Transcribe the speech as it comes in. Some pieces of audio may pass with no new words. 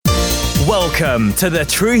Welcome to the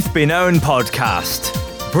Truth Be Known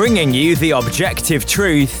podcast, bringing you the objective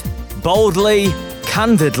truth, boldly,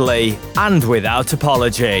 candidly, and without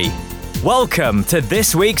apology. Welcome to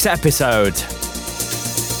this week's episode.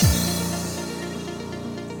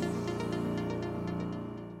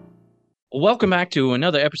 Welcome back to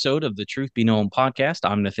another episode of the Truth Be Known podcast.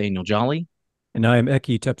 I'm Nathaniel Jolly. And I am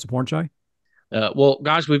Ekkie Tepsupornchai. Well,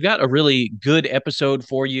 guys, we've got a really good episode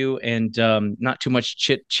for you, and not too much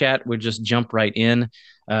chit chat. We'll just jump right in.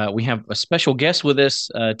 We have a special guest with us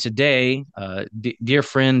today, dear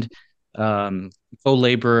friend,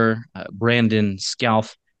 co-laborer Brandon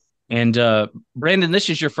Scalf. And Brandon, this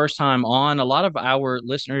is your first time on. A lot of our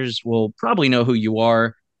listeners will probably know who you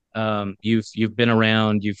are. You've been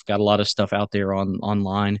around. You've got a lot of stuff out there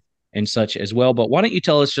online and such as well. But why don't you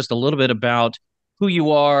tell us just a little bit about who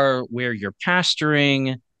you are, where you're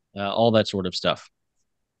pastoring, all that sort of stuff.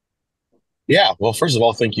 Yeah, well, first of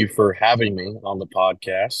all, thank you for having me on the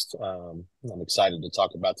podcast. I'm excited to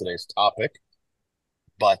talk about today's topic.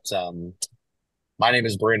 But my name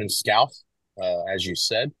is Brandon Scalf. As you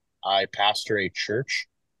said, I pastor a church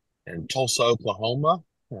in Tulsa, Oklahoma,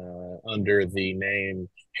 under the name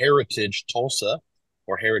Heritage Tulsa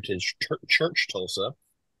or Heritage Church Tulsa.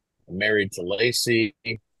 I'm married to Lacey.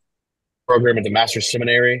 Program at the Master's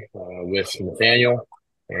Seminary with Nathaniel,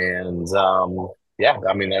 and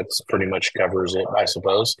that's pretty much covers it, I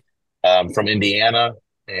suppose. From Indiana,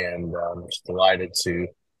 and just delighted to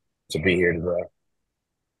be here today.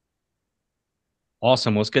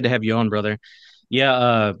 Awesome. Well, it's good to have you on, brother.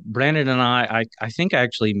 Yeah, Brandon and I think I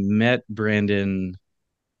actually met Brandon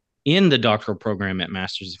in the doctoral program at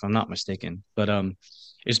Master's, if I'm not mistaken. But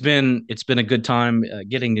it's been a good time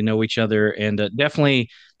getting to know each other, and definitely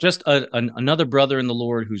just another brother in the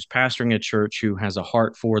Lord who's pastoring a church who has a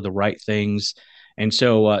heart for the right things. And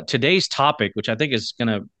so today's topic, which I think is going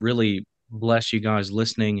to really bless you guys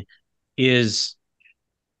listening, is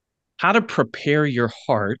how to prepare your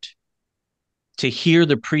heart to hear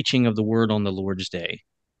the preaching of the word on the Lord's day.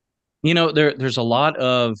 You know, there's a lot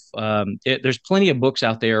of there's plenty of books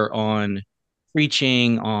out there on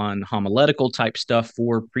preaching, on homiletical type stuff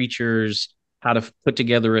for preachers, how to put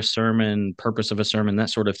together a sermon, purpose of a sermon, that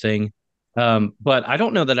sort of thing. But I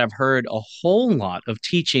don't know that I've heard a whole lot of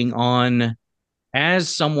teaching on, as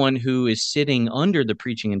someone who is sitting under the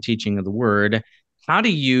preaching and teaching of the word, how do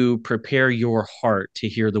you prepare your heart to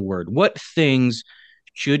hear the word? What things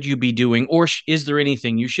should you be doing, or is there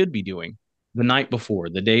anything you should be doing the night before,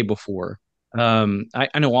 the day before?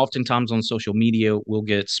 I know oftentimes on social media, we'll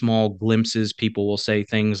get small glimpses. People will say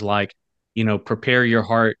things like, prepare your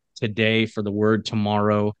heart today for the word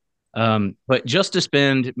tomorrow. But just to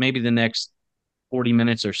spend maybe the next 40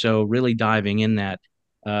 minutes or so really diving in that,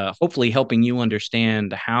 hopefully helping you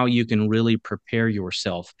understand how you can really prepare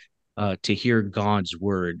yourself to hear God's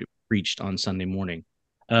word preached on Sunday morning.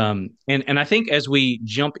 And I think as we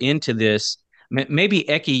jump into this, maybe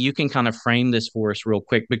Ekkie, you can kind of frame this for us real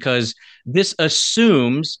quick, because this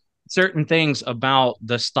assumes certain things about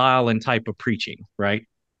the style and type of preaching, right?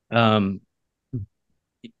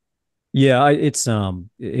 It's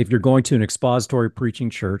if you're going to an expository preaching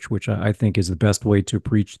church, which I think is the best way to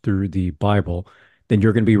preach through the Bible, then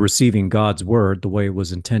you're going to be receiving God's word the way it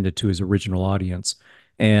was intended to his original audience.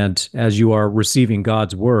 And as you are receiving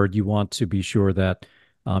God's word, you want to be sure that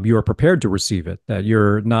you are prepared to receive it, that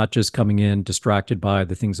you're not just coming in distracted by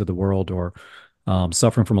the things of the world or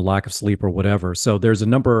suffering from a lack of sleep or whatever. So there's a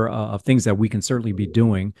number of things that we can certainly be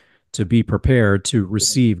doing to be prepared to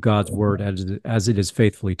receive God's word as it is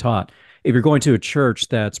faithfully taught. If you're going to a church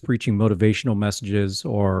that's preaching motivational messages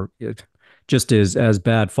or just as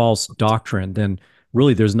bad false doctrine, then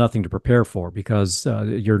really there's nothing to prepare for, because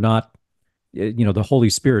you're not, the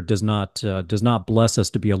Holy Spirit does not bless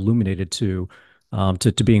us to be illuminated to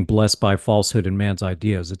being blessed by falsehood and man's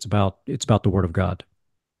ideas. It's about the word of God.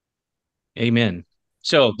 Amen.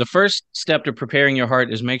 So the first step to preparing your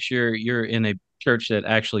heart is make sure you're in a church that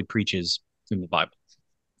actually preaches from the Bible.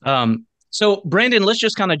 So Brandon, let's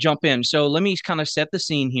just kind of jump in. So let me kind of set the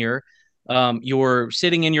scene here. You're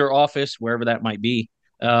sitting in your office, wherever that might be,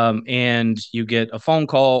 and you get a phone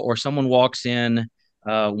call or someone walks in,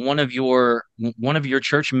 one of your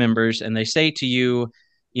church members, and they say to you,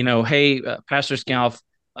 hey, Pastor Scalf,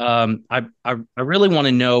 I really want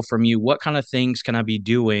to know from you, what kind of things can I be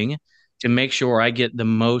doing to make sure I get the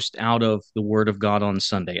most out of the Word of God on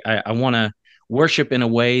Sunday? I want to worship in a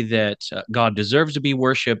way that God deserves to be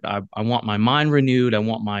worshiped. I want my mind renewed. I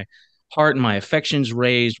want my heart and my affections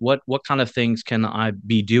raised. What kind of things can I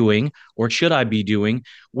be doing, or should I be doing?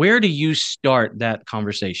 Where do you start that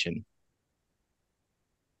conversation?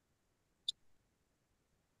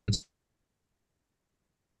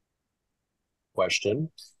 question,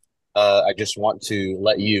 I just want to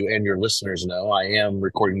let you and your listeners know I am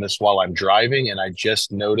recording this while I'm driving, and I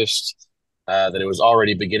just noticed that it was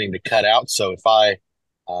already beginning to cut out. So if I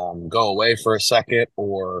go away for a second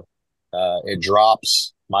or it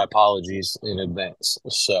drops, my apologies in advance.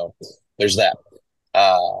 So there's that.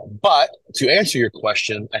 But to answer your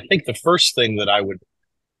question, I think the first thing that I would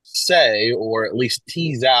say, or at least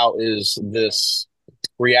tease out, is this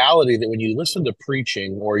reality that when you listen to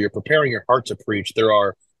preaching or you're preparing your heart to preach, there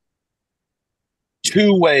are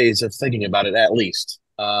two ways of thinking about it, at least,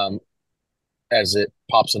 as it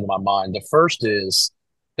pops into my mind. The first is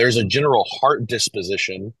there's a general heart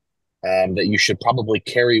disposition that you should probably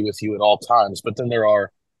carry with you at all times, but then there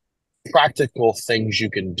are practical things you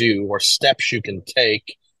can do or steps you can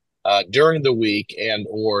take during the week and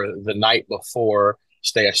or the night before,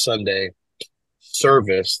 say, a Sunday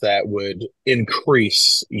service that would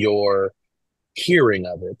increase your hearing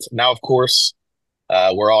of it. Now, of course,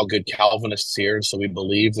 we're all good Calvinists here, so we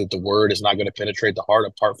believe that the word is not going to penetrate the heart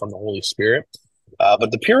apart from the Holy Spirit. But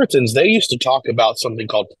the Puritans, they used to talk about something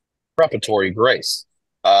called preparatory grace,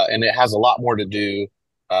 and it has a lot more to do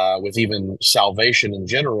with even salvation in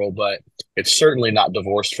general, but it's certainly not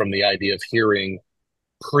divorced from the idea of hearing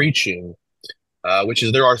preaching, which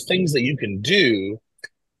is there are things that you can do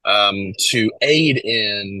to aid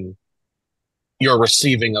in your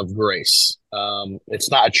receiving of grace. It's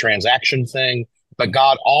not a transaction thing, but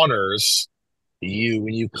God honors you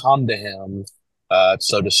when you come to Him,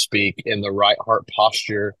 so to speak, in the right heart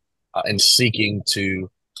posture and seeking to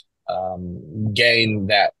gain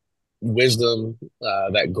that wisdom,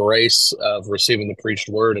 that grace of receiving the preached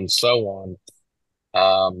word, and so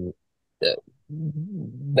on.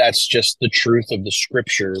 That's just the truth of the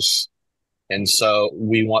scriptures. And so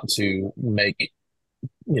we want to make,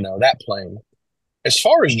 that plain. As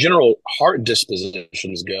far as general heart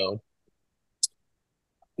dispositions go,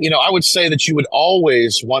 I would say that you would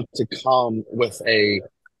always want to come with a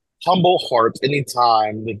humble heart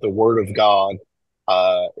anytime that the word of God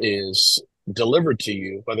is delivered to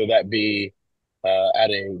you, whether that be at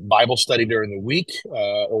a Bible study during the week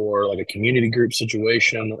or like a community group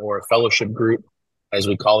situation or a fellowship group, as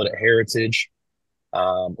we call it at Heritage,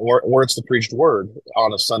 or it's the preached word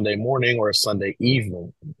on a Sunday morning or a Sunday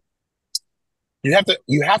evening.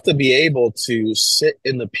 You have to be able to sit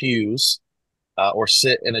in the pews or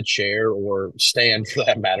sit in a chair or stand, for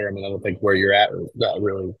that matter. I mean, I don't think where you're at that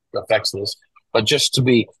really affects this, but just to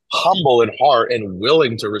be humble in heart and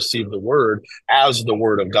willing to receive the word as the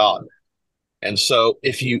word of God. And so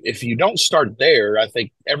if you don't start there, I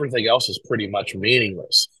think everything else is pretty much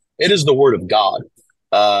meaningless. It is the word of God.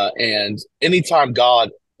 And anytime God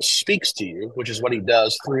speaks to you, which is what He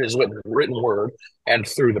does through His written word and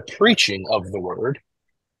through the preaching of the word,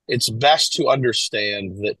 it's best to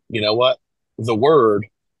understand that, the word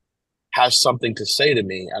has something to say to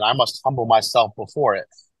me, and I must humble myself before it.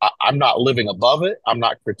 I'm not living above it. I'm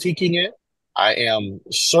not critiquing it. I'm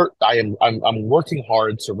working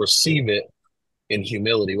hard to receive it in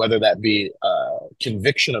humility, whether that be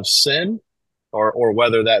conviction of sin or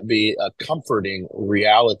whether that be a comforting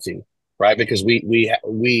reality, right? Because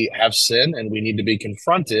we have sin and we need to be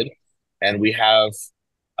confronted, and we have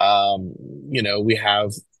we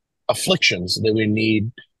have afflictions that we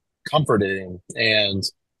need comforted in. And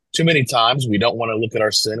too many times we don't want to look at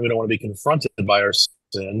our sin. We don't want to be confronted by our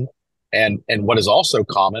sin. And what is also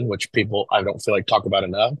common, which people I don't feel like talk about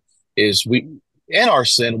enough, is in our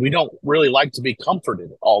sin, we don't really like to be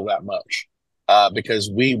comforted all that much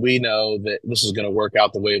because we know that this is going to work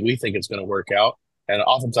out the way we think it's going to work out. And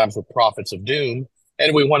oftentimes we're prophets of doom,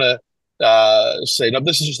 and we want to say, no,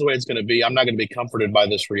 this is just the way it's going to be. I'm not going to be comforted by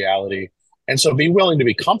this reality. And so be willing to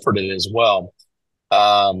be comforted as well.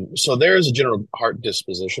 So there is a general heart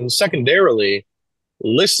disposition. Secondarily,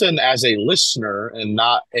 listen as a listener and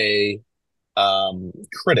not a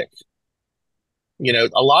critic.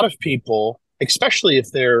 A lot of people, especially if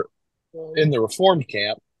they're in the Reformed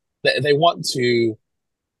camp, they want to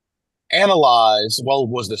analyze, well,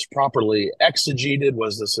 was this properly exegeted?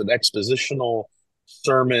 Was this an expositional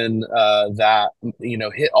sermon that,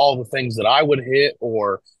 hit all the things that I would hit?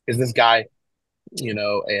 Or is this guy,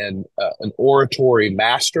 an oratory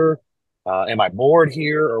master? Am I bored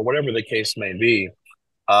here? Or whatever the case may be.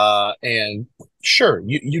 And sure,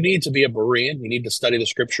 you need to be a Berean. You need to study the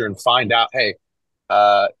scripture and find out, hey,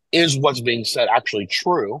 is what's being said actually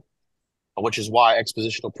true? Which is why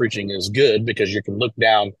expositional preaching is good, because you can look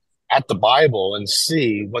down at the Bible and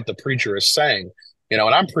see what the preacher is saying.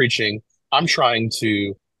 When I'm preaching, I'm trying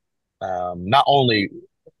to not only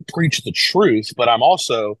preach the truth, but I'm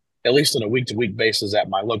also, at least on a week-to-week basis at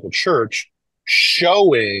my local church,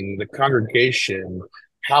 showing the congregation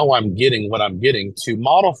how I'm getting what I'm getting, to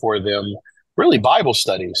model for them really Bible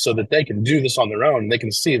studies so that they can do this on their own. They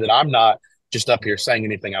can see that I'm not just up here saying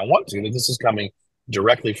anything I want to, that this is coming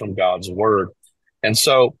directly from God's word. And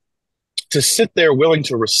so to sit there willing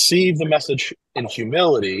to receive the message in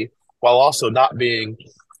humility while also not being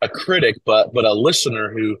a critic, but a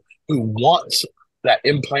listener who wants that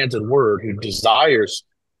implanted word, who desires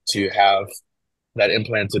to have that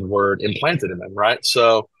implanted word implanted in them, right?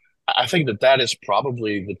 So I think that is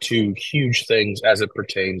probably the two huge things as it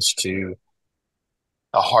pertains to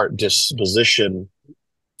a heart disposition.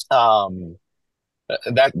 That's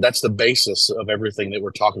the basis of everything that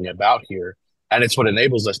we're talking about here, and it's what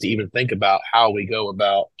enables us to even think about how we go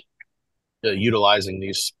about utilizing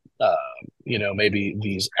these, maybe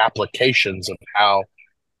these applications of how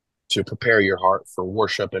to prepare your heart for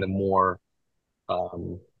worship in a more,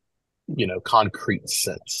 concrete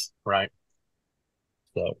sense, right?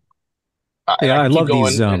 So, I keep love going.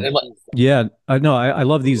 these. Yeah, I know. I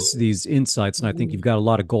love these insights, and I think you've got a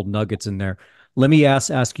lot of gold nuggets in there. Let me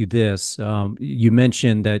ask you this. You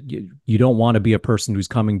mentioned that you don't want to be a person who's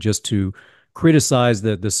coming just to criticize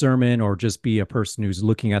the sermon, or just be a person who's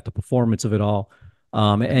looking at the performance of it all.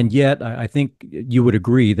 And yet, I think you would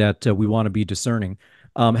agree that we want to be discerning.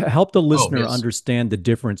 Help the Oh, listener yes. understand the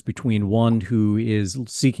difference between one who is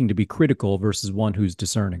seeking to be critical versus one who's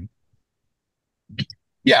discerning.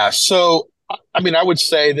 Yeah. So, I mean, I would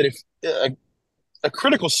say that if a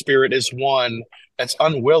critical spirit is one that's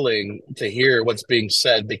unwilling to hear what's being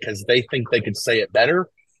said because they think they could say it better,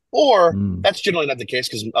 or Mm. that's generally not the case,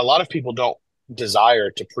 because a lot of people don't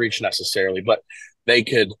desire to preach necessarily, but they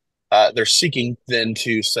could, they're seeking then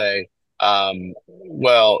to say,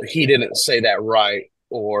 well, he didn't say that right,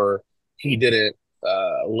 or he didn't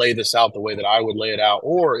lay this out the way that I would lay it out,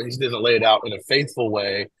 or he didn't lay it out in a faithful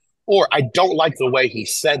way, or I don't like the way he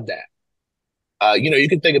said that. You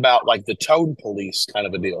can think about like the tone police kind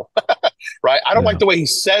of a deal, right? I don't like Yeah. the way he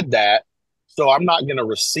said that, so I'm not going to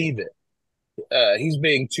receive it. He's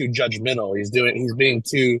being too judgmental. He's being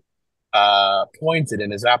too pointed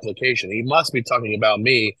in his application. He must be talking about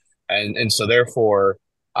me, and so therefore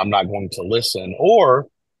I'm not going to listen. Or,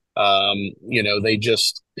 they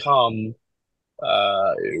just come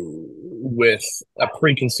with a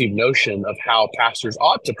preconceived notion of how pastors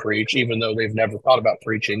ought to preach, even though they've never thought about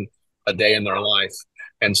preaching a day in their life.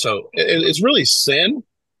 And so it's really sin.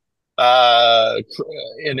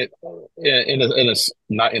 In it,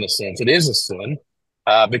 not in a sense, it is a sin,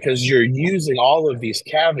 because you're using all of these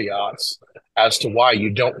caveats as to why you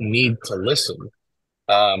don't need to listen.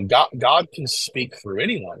 God can speak through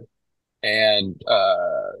anyone, and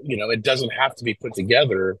it doesn't have to be put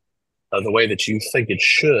together the way that you think it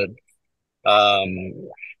should, um,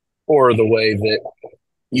 or the way that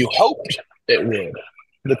you hoped it would.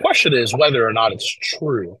 The question is whether or not it's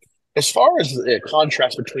true. As far as the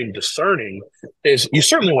contrast between discerning, is you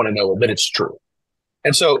certainly want to know that it's true.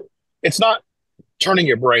 And so it's not turning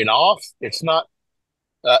your brain off. It's not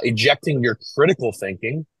ejecting your critical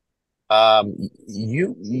thinking.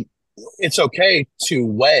 It's okay to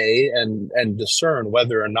weigh and discern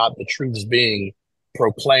whether or not the truths being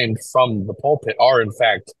proclaimed from the pulpit are in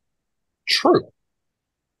fact true.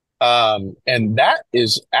 And that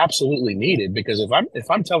is absolutely needed, because if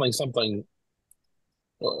I'm telling something,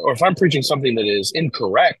 or if I'm preaching something that is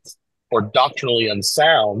incorrect or doctrinally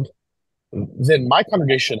unsound, then my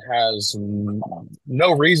congregation has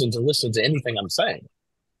no reason to listen to anything I'm saying,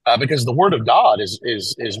 because the Word of God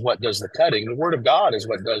is what does the cutting. The Word of God is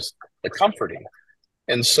what does the comforting.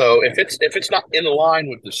 And so if it's not in line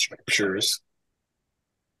with the Scriptures,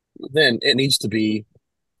 then it needs to be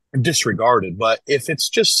disregarded. But if it's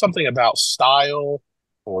just something about style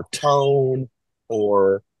or tone,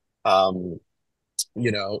 or um,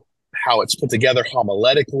 how it's put together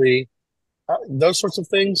homiletically, those sorts of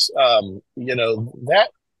things,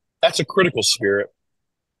 that's a critical spirit,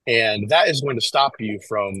 and that is going to stop you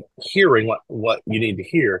from hearing what you need to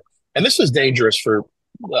hear. And this is dangerous for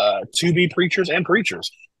to be preachers and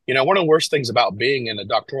preachers. One of the worst things about being in a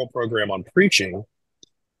doctoral program on preaching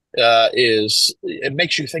is it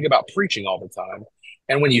makes you think about preaching all the time.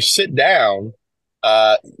 And when you sit down,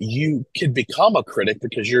 you can become a critic,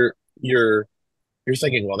 because you're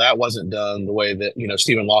thinking, well, that wasn't done the way that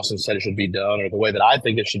Stephen Lawson said it should be done, or the way that I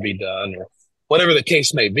think it should be done, or whatever the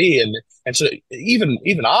case may be. And so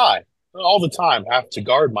even I all the time have to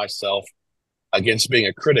guard myself against being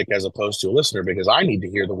a critic as opposed to a listener, because I need to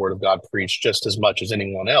hear the Word of God preached just as much as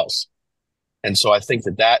anyone else. And so I think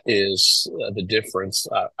that is the difference.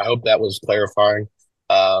 I hope that was clarifying,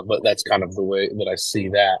 but that's kind of the way that I see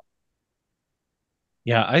that.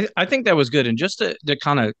 Yeah, I think that was good. And just to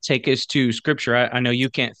kind of take us to scripture, I know you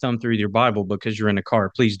can't thumb through your Bible because you're in a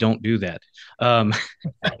car. Please don't do that. Um,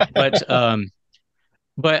 but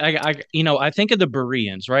I think of the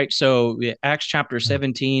Bereans, right? So Acts chapter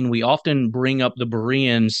 17, we often bring up the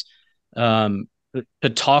Bereans um, to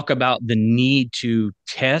talk about the need to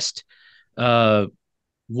test uh,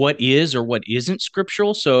 what is or what isn't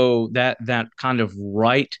scriptural. So that kind of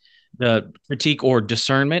right, the critique or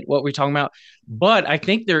discernment, what we're talking about. But I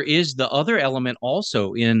think there is the other element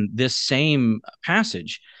also in this same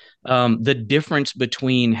passage, the difference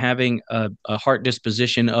between having a heart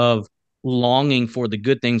disposition of longing for the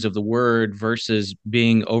good things of the word versus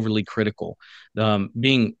being overly critical,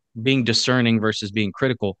 being discerning versus being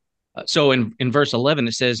critical. So in verse 11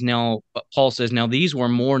 it says, now Paul says, now these were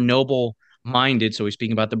more noble minded, so he's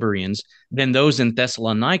speaking about the Bereans, than those in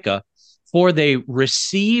Thessalonica, for they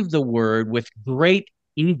received the word with great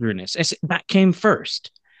eagerness. That came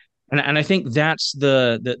first. And I think that's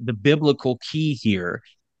the biblical key here,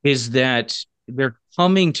 is that they're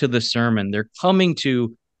coming to the sermon, they're coming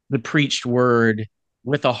to the preached word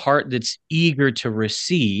with a heart that's eager to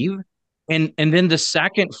receive. And then the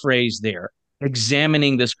second phrase there,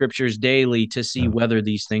 examining the scriptures daily to see whether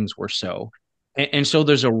these things were so. And so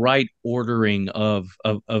there's a right ordering of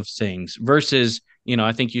things versus,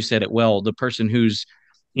 I think you said it well, the person who's,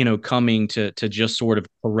 coming to just sort of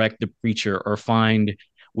correct the preacher or find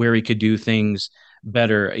where he could do things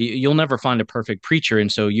better. You'll never find a perfect preacher. And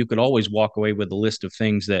so you could always walk away with a list of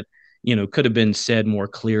things that, could have been said more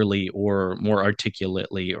clearly or more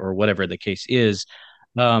articulately or whatever the case is.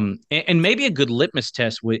 And maybe a good litmus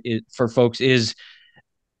test for folks is,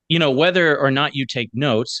 whether or not you take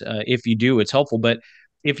notes. If you do, it's helpful. But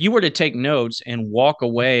if you were to take notes and walk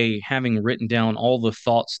away having written down all the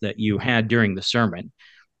thoughts that you had during the sermon,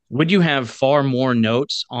 would you have far more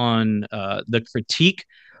notes on the critique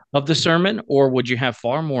of the sermon, or would you have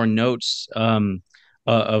far more notes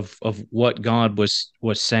of what God was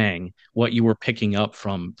saying, what you were picking up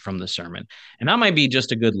from the sermon? And that might be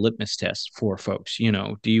just a good litmus test for folks.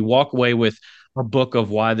 Do you walk away with a book of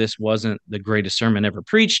why this wasn't the greatest sermon ever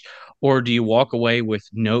preached, or do you walk away with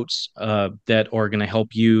notes that are going to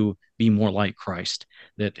help you be more like Christ,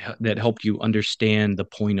 that help you understand the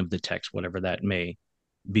point of the text, whatever that may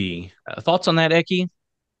be? Thoughts on that, Ekkie?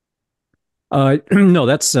 No,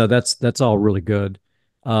 that's all really good.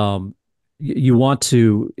 You want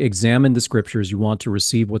to examine the scriptures. You want to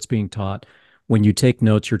receive what's being taught. When you take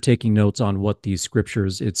notes, you're taking notes on what these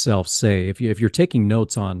scriptures itself say. If you're taking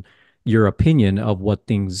notes on your opinion of what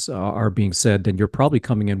things are being said, then you're probably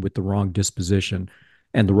coming in with the wrong disposition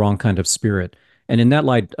and the wrong kind of spirit. And in that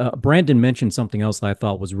light, Brandon mentioned something else that I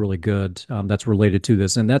thought was really good, that's related to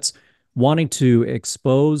this, and that's wanting to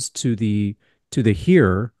expose to the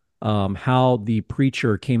hearer how the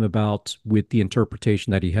preacher came about with the interpretation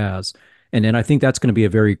that he has. And then I think that's going to be a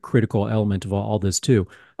very critical element of all this too.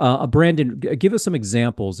 Brandon, give us some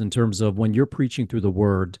examples in terms of when you're preaching through the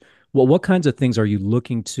word. What kinds of things are you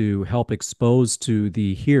looking to help expose to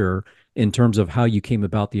the hearer in terms of how you came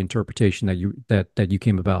about the interpretation that you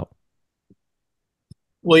came about?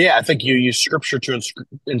 Well, yeah, I think you use scripture to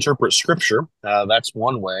interpret scripture. That's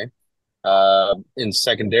one way. And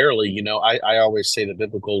secondarily, I always say that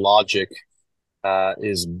biblical logic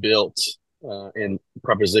is built in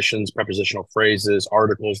prepositions, prepositional phrases,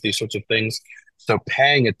 articles, these sorts of things. So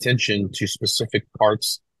paying attention to specific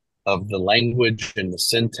parts of the language and the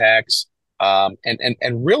syntax,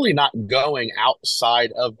 and really not going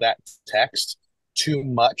outside of that text too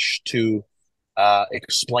much to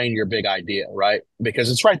explain your big idea, right? Because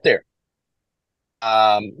it's right there.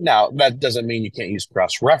 Now, that doesn't mean you can't use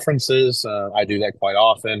cross references. I do that quite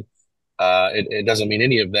often. It doesn't mean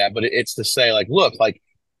any of that, but it's to say, like, look, like,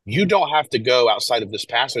 you don't have to go outside of this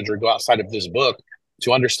passage or go outside of this book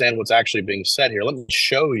to understand what's actually being said here. Let me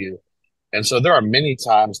show you. And so there are many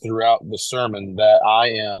times throughout the sermon that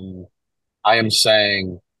I am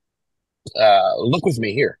saying, look with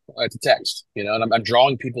me here at the text, and I'm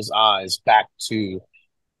drawing people's eyes back to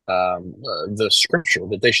the scripture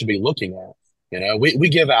that they should be looking at. We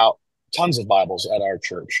give out tons of Bibles at our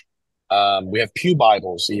church. We have pew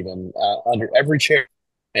Bibles even under every chair.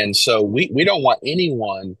 And so we don't want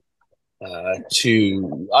anyone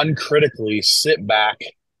to uncritically sit back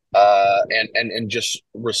and just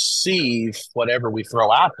receive whatever we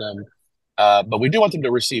throw at them. But we do want them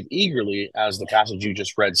to receive eagerly, as the passage you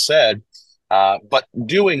just read said, but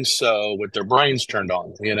doing so with their brains turned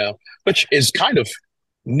on, which is kind of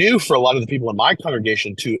new for a lot of the people in my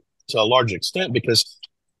congregation to a large extent, because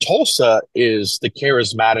Tulsa is the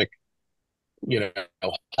charismatic,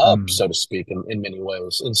 hub, so to speak, in many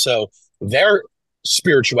ways. And so they're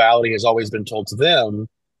spirituality has always been told to them,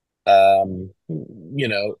 um,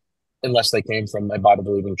 unless they came from a Bible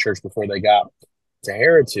believing church before they got to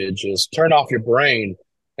heritage, is turn off your brain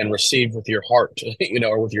and receive with your heart,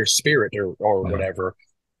 or with your spirit, or Yeah. whatever.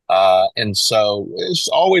 And so it's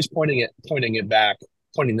always pointing them back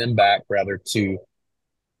rather to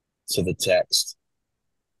the text.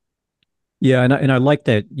 Yeah, and I like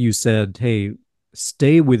that you said, hey,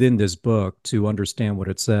 stay within this book to understand what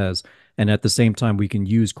it says. And at the same time, we can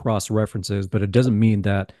use cross references, but it doesn't mean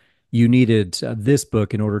that you needed this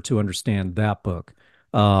book in order to understand that book.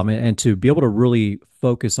 And to be able to really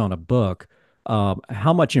focus on a book,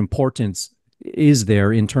 how much importance is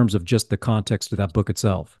there in terms of just the context of that book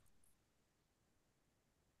itself?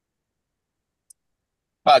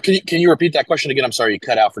 Can you repeat that question again? I'm sorry, you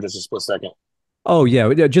cut out for just a split second. Oh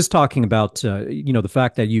yeah, just talking about the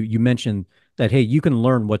fact that you mentioned that, hey, you can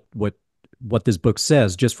learn what this book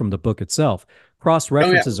says just from the book itself. Cross Oh yeah,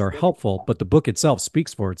 references are helpful, but the book itself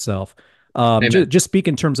speaks for itself. amen. Just speak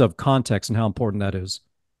in terms of context and how important that is.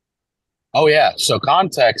 Oh yeah. So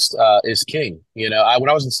context is king. When I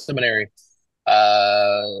was in seminary,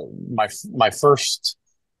 uh, my my first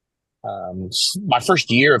my first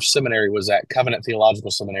year of seminary was at Covenant Theological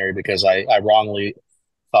Seminary because I wrongly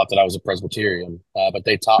thought that I was a Presbyterian, but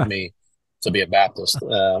they taught me to be a Baptist.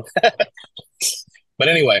 But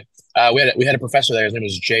anyway, we had a professor there. His name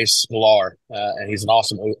was Jay Sklar, and he's an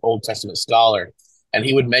awesome Old Testament scholar. And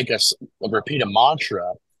he would make us repeat a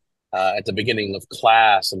mantra at the beginning of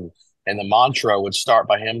class, and the mantra would start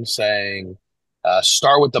by him saying,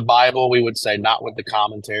 "Start with the Bible." We would say, "Not with the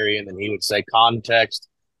commentary," and then he would say, "Context,"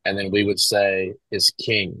 and then we would say, "Is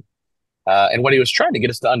king." And what he was trying to get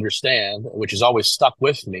us to understand, which has always stuck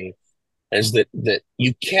with me, is that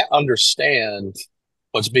you can't understand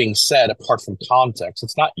what's being said apart from context.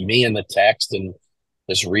 It's not me and the text and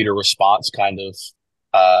this reader response kind of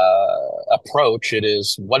approach. It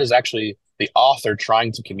is what is actually the author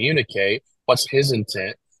trying to communicate, what's his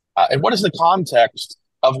intent, and what is the context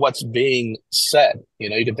of what's being said.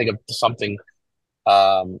 You can think of something,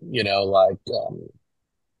 like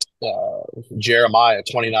Jeremiah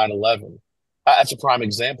 29:11. That's a prime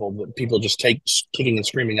example that people just take kicking and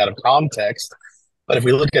screaming out of context. But if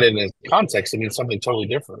we look at it in context, it means something totally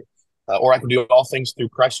different. Or I can do all things through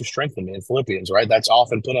Christ who strengthened me in Philippians, right? That's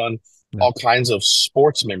often put on Yeah. all kinds of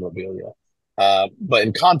sports memorabilia. But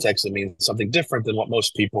in context, it means something different than what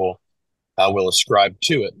most people will ascribe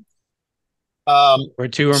to it. Where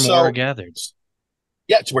two or more are gathered.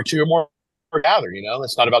 Yeah, it's where two or more are gathered.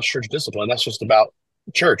 That's not about church discipline. That's just about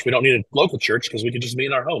church. We don't need a local church because we can just be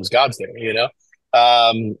in our homes. God's there.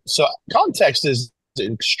 So context is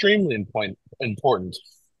extremely important.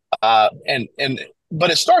 But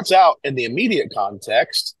it starts out in the immediate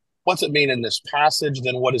context. What's it mean in this passage?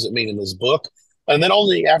 Then what does it mean in this book? And then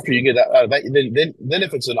only after you get that, then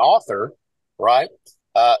if it's an author, right?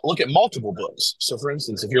 Look at multiple books. So, for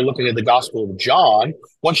instance, if you're looking at the Gospel of John,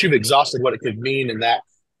 once you've exhausted what it could mean in that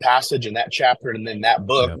passage and that chapter and then that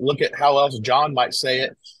book, Yep. look at how else John might say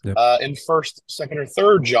it Yep. in First, Second, or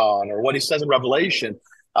Third John, or what he says in Revelation,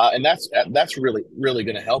 and that's really really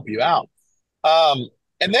going to help you out.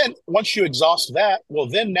 And then once you exhaust that, well,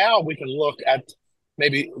 then now we can look at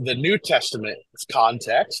maybe the New Testament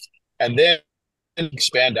context, and then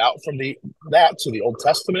expand out from that to the Old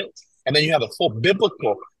Testament, and then you have a full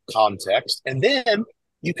biblical context, and then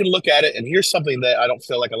you can look at it. And here's something that I don't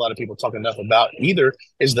feel like a lot of people talk enough about either: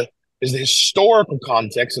 is the historical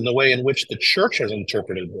context and the way in which the church has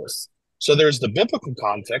interpreted this. So there's the biblical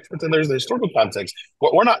context, but then there's the historical context.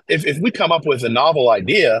 We're not if we come up with a novel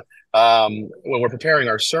idea when we're preparing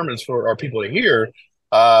our sermons for our people to hear,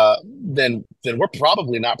 then we're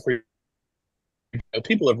probably not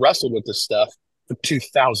people have wrestled with this stuff for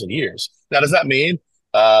 2,000 years. Now, does that mean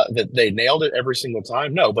that they nailed it every single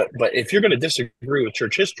time? No, but if you're going to disagree with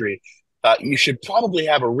church history, you should probably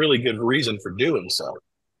have a really good reason for doing so,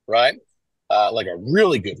 right? Like a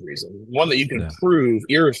really good reason, one that you can prove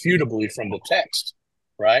irrefutably from the text,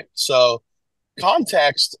 right? So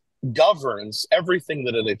context governs everything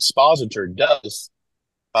that an expositor does,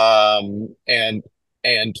 and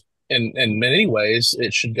in many ways,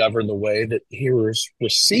 it should govern the way that hearers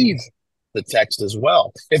receive the text as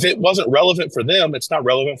well. If it wasn't relevant for them, it's not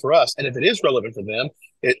relevant for us. And if it is relevant for them,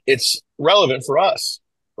 it's relevant for us,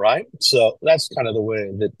 right? So that's kind of the way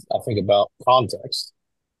that I think about context.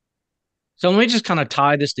 So let me just kind of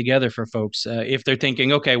tie this together for folks. If they're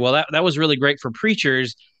thinking, okay, well, that was really great for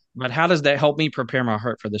preachers, but how does that help me prepare my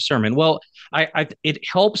heart for the sermon? Well, it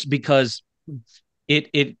helps because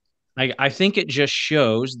I think it just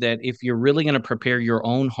shows that if you're really going to prepare your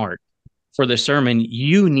own heart for the sermon,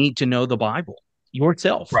 you need to know the Bible.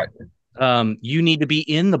 yourself. Right. You need to be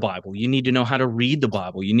in the Bible. You need to know how to read the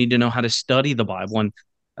Bible. You need to know how to study the Bible.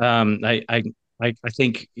 And I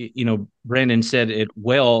think, Brandon said it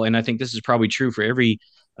well, and I think this is probably true for every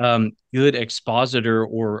good expositor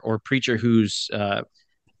or preacher who's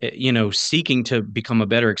seeking to become a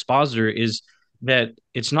better expositor, is that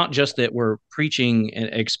it's not just that we're preaching and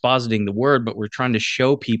expositing the word, but we're trying to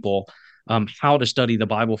show people how to study the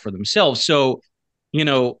Bible for themselves. So,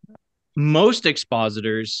 most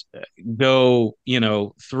expositors go,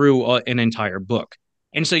 through an entire book.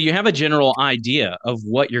 And so you have a general idea of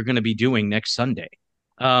what you're going to be doing next Sunday.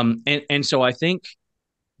 And so I think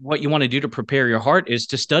what you want to do to prepare your heart is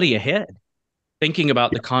to study ahead, thinking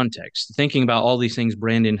about the context, thinking about all these things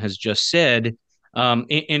Brandon has just said.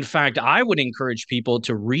 In fact, I would encourage people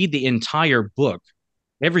to read the entire book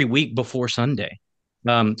every week before Sunday.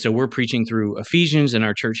 So we're preaching through Ephesians in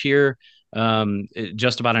our church here,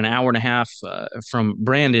 just about an hour and a half from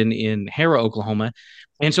Brandon in Harrah, Oklahoma.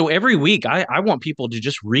 And so every week, I want people to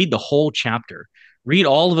just read the whole chapter, read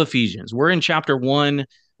all of Ephesians. We're in chapter 1,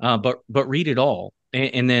 but read it all.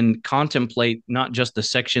 And then contemplate not just the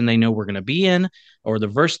section they know we're going to be in or the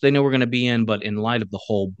verse they know we're going to be in, but in light of the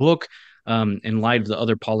whole book, in light of the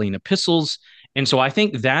other Pauline epistles. And so I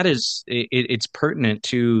think that it's pertinent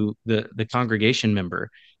to the congregation member,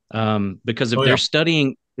 because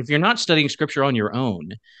if you're not studying scripture on your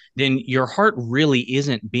own, then your heart really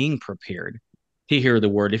isn't being prepared to hear the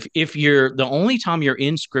word. If you're the only time you're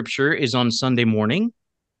in scripture is on Sunday morning,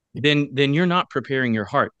 then you're not preparing your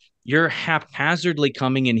heart. You're haphazardly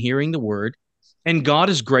coming and hearing the word, and God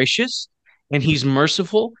is gracious and he's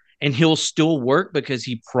merciful, and he'll still work because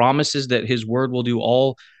he promises that his word will do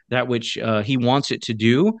all that which he wants it to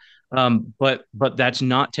do. But that's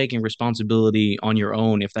not taking responsibility on your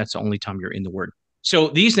own if that's the only time you're in the word. So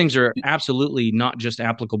these things are absolutely not just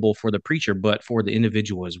applicable for the preacher, but for the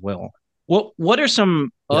individual as well. What are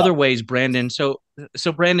some other ways, Brandon? So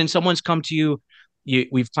Brandon, someone's come to you.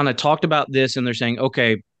 We've kind of talked about this, and they're saying,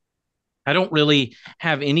 okay, I don't really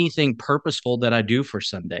have anything purposeful that I do for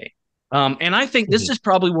Sunday. And I think this is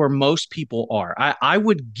probably where most people are. I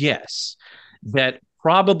would guess that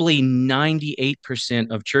probably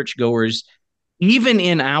 98% of churchgoers, even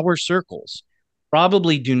in our circles,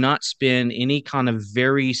 probably do not spend any kind of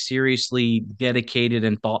very seriously dedicated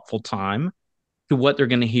and thoughtful time to what they're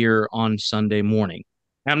going to hear on Sunday morning.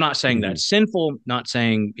 I'm not saying that's sinful, not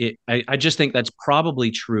saying it. I just think that's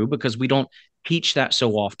probably true because we don't teach that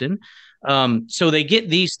so often. So they get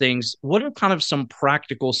these things. What are kind of some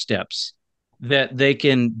practical steps that they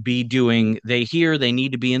can be doing? They hear they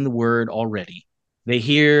need to be in the word already. They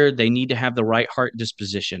hear they need to have the right heart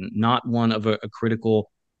disposition, not one of a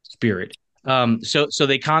critical spirit. So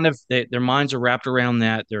they kind of their minds are wrapped around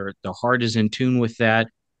that. Their heart is in tune with that,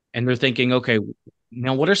 and they're thinking, okay,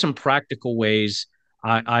 now what are some practical ways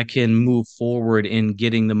I can move forward in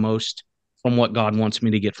getting the most from what God wants me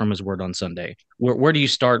to get from his word on Sunday? Where do you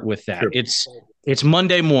start with that? Sure. It's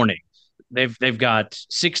Monday morning. They've got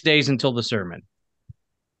 6 days until the sermon.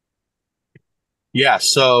 Yeah.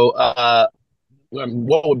 So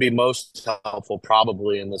what would be most helpful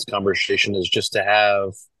probably in this conversation is just to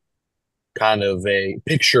have kind of a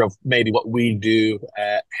picture of maybe what we do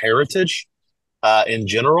at Heritage in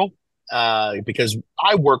general, because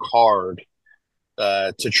I work hard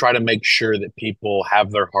to try to make sure that people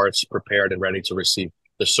have their hearts prepared and ready to receive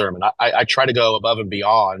the sermon. I try to go above and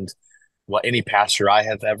beyond what any pastor I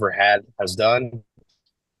have ever had has done,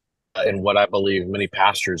 and what I believe many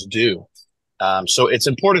pastors do. So it's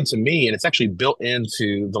important to me, and it's actually built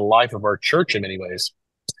into the life of our church in many ways.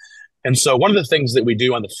 And so one of the things that we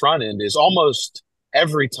do on the front end is almost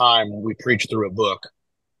every time we preach through a book,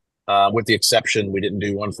 with the exception we didn't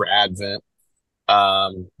do one for Advent.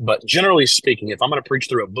 But generally speaking, if I'm going to preach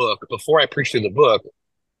through a book, before I preach through the book,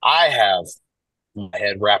 I have my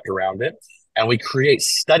head wrapped around it, and we create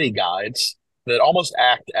study guides that almost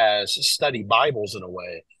act as study Bibles in a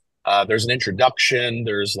way. There's an introduction.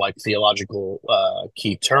 There's like theological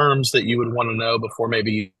key terms that you would want to know before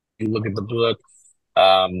maybe you look at the book.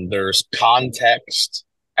 There's context,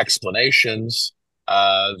 explanations.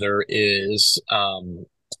 There is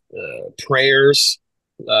prayers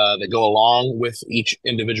that go along with each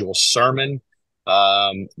individual sermon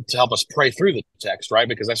to help us pray through the text, right?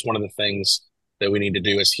 Because that's one of the things that we need to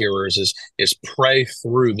do as hearers is pray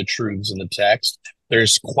through the truths in the text.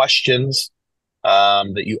 There's questions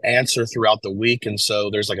that you answer throughout the week. And so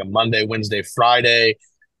there's like a Monday, Wednesday, Friday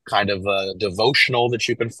kind of a devotional that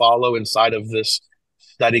you can follow inside of this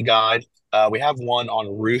study guide. We have one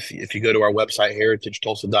on Ruth. If you go to our website,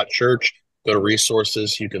 heritagetulsa.church, go to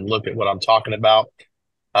resources, you can look at what I'm talking about.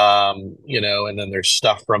 And then there's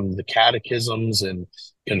stuff from the catechisms and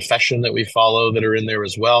confession that we follow that are in there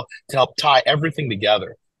as well to help tie everything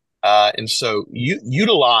together. And so you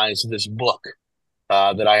utilize this book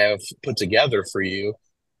that I have put together for you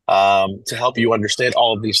to help you understand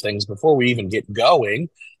all of these things before we even get going,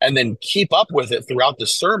 and then keep up with it throughout the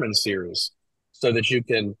sermon series so that you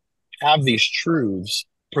can have these truths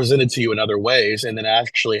presented to you in other ways, and then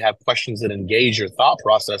actually have questions that engage your thought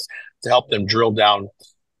process to help them drill down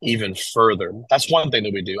even further. That's one thing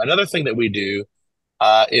that we do. Another thing that we do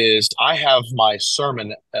is I have my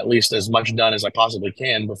sermon at least as much done as I possibly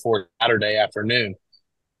can before Saturday afternoon.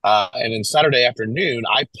 And then Saturday afternoon,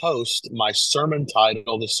 I post my sermon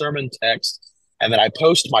title, the sermon text, and then I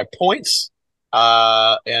post my points.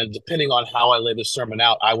 And depending on how I lay the sermon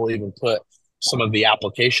out, I will even put some of the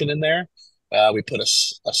application in there. We put a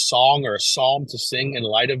song or a psalm to sing in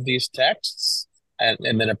light of these texts, and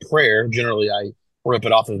then a prayer. Generally, I rip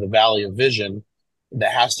it off of the Valley of Vision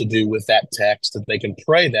that has to do with that text, that they can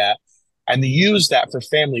pray that and use that for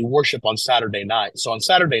family worship on Saturday night. So on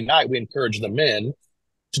Saturday night, we encourage the men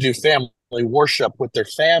to do family worship with their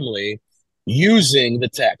family using the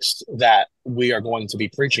text that we are going to be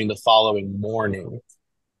preaching the following morning.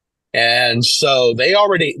 And so they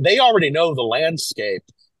already know the landscape.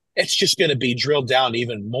 It's just going to be drilled down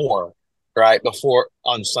even more, right, before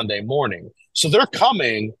on Sunday morning. So they're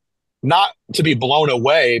coming not to be blown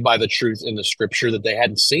away by the truth in the scripture that they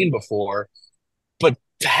hadn't seen before, but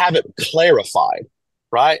to have it clarified,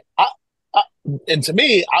 right? And to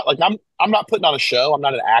me, I'm not putting on a show. I'm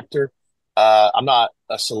not an actor. I'm not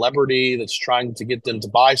a celebrity that's trying to get them to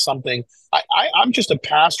buy something. I'm just a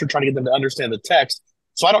pastor trying to get them to understand the text.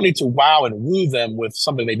 So I don't need to wow and woo them with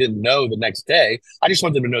something they didn't know the next day. I just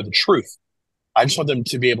want them to know the truth. I just want them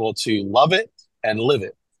to be able to love it and live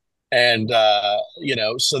it. And,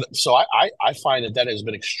 so I find that has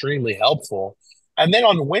been extremely helpful. And then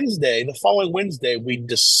on Wednesday, the following Wednesday, we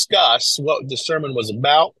discuss what the sermon was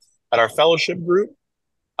about at our fellowship group,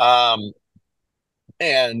 and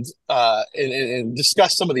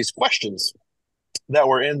discuss some of these questions that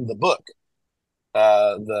were in the book,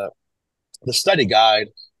 the study guide.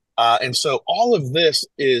 And so all of this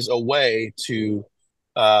is a way to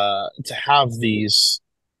have these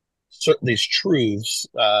truths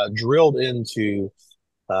drilled into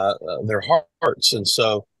their hearts. And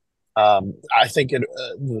so I think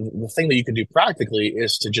the thing that you can do practically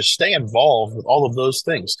is to just stay involved with all of those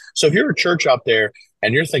things. So if you're a church out there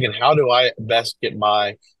and you're thinking, how do I best get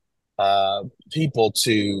my people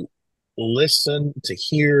to listen, to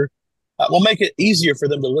hear, we'll make it easier for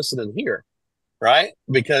them to listen and hear, right?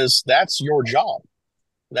 Because that's your job.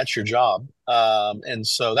 That's your job. And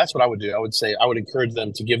so that's what I would do. I would say I would encourage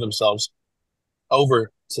them to give themselves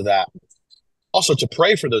over to that. Also, to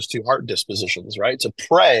pray for those two heart dispositions, right? To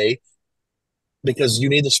pray because you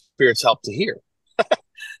need the Spirit's help to hear.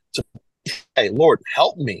 To pray, Lord,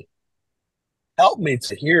 help me. Help me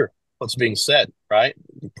to hear what's being said, right?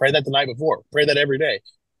 You pray that the night before. Pray that every day.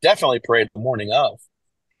 Definitely pray the morning of.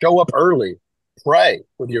 Show up early. Pray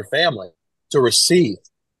with your family to receive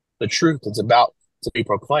the truth that's about to be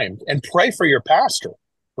proclaimed. And pray for your pastor,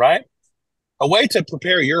 right? A way to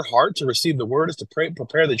prepare your heart to receive the word is to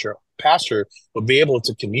prepare that your pastor will be able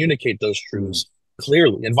to communicate those truths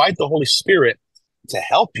clearly. Invite the Holy Spirit to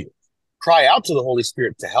help you. Cry out to the Holy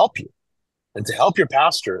Spirit to help you and to help your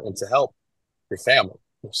pastor and to help your family.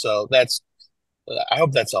 So I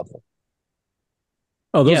hope that's helpful.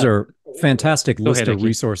 Oh, those are fantastic list ahead, of Ekkie.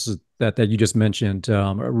 resources that you just mentioned.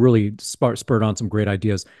 Really spurred on some great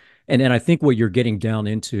ideas. And I think what you're getting down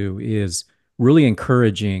into is really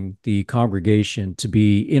encouraging the congregation to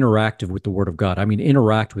be interactive with the Word of God. I mean,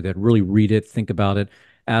 interact with it, really read it, think about it,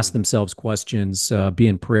 ask themselves questions, be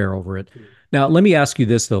in prayer over it. Now, let me ask you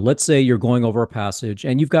this, though. Let's say you're going over a passage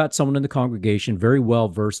and you've got someone in the congregation very well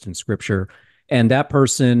versed in Scripture, and that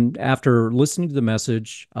person, after listening to the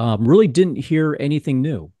message, really didn't hear anything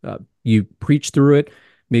new. You preached through it.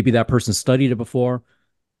 Maybe that person studied it before.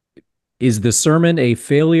 Is the sermon a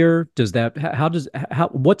failure?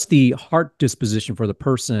 What's the heart disposition for the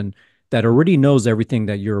person that already knows everything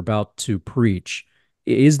that you're about to preach?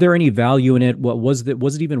 Is there any value in it? Was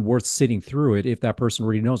it even worth sitting through it if that person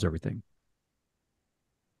already knows everything?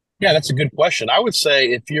 Yeah, that's a good question. I would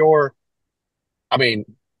say if you're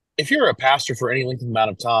a pastor for any length of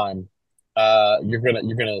amount of time, you're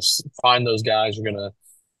gonna find those guys. You're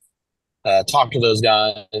gonna talk to those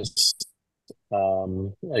guys,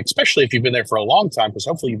 especially if you've been there for a long time, because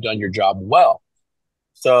hopefully you've done your job well.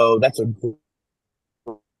 So that's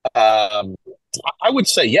I would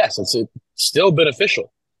say yes, it's still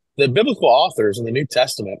beneficial. The biblical authors in the New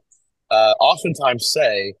Testament oftentimes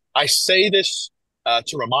say, I say this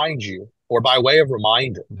to remind you, or by way of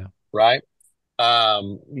reminder, right?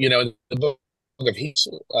 In the book of Hebrews,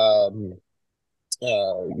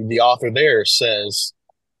 the author there says,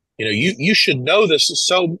 you should know this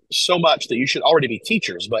so much that you should already be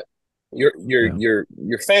teachers, but you're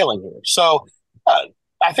failing here. So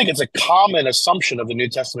I think it's a common assumption of the New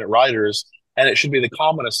Testament writers, and it should be the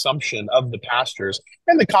common assumption of the pastors,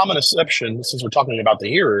 and the common assumption, since we're talking about the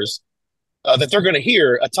hearers, that they're going to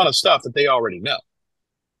hear a ton of stuff that they already know.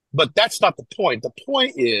 But that's not the point. The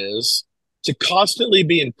point is to constantly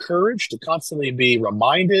be encouraged, to constantly be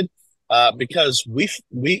reminded, because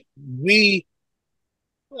we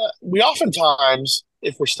oftentimes,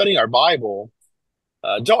 if we're studying our Bible,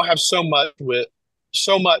 don't have so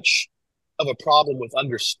much of a problem with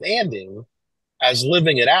understanding as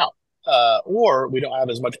living it out, or we don't have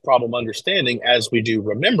as much problem understanding as we do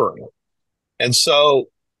remembering. And so,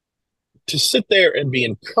 to sit there and be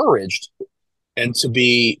encouraged and to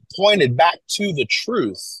be pointed back to the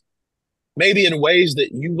truth, maybe in ways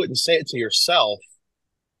that you wouldn't say it to yourself,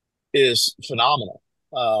 is phenomenal.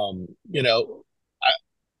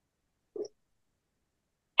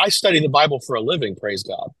 I study the Bible for a living, praise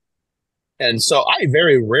God. And so I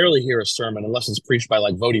very rarely hear a sermon unless it's preached by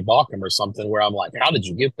like Vodi Bakum or something where I'm like, how did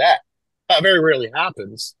you get that? That very rarely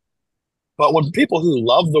happens. But when people who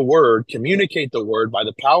love the word communicate the word by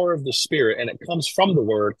the power of the Spirit, and it comes from the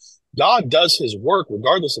word, God does his work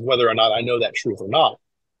regardless of whether or not I know that truth or not,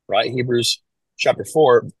 right? Hebrews chapter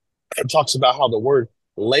 4 talks about how the word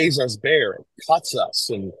lays us bare, it cuts us,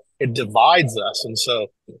 and it divides us. And so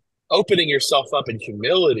opening yourself up in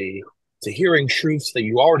humility to hearing truths that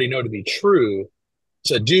you already know to be true,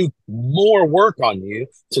 to do more work on you,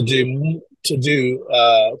 to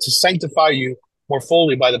sanctify you more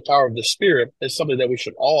fully by the power of the Spirit, is something that we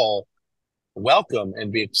should all welcome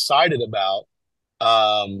and be excited about.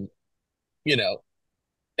 And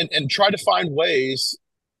try to find ways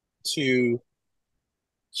to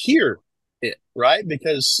hear it, right?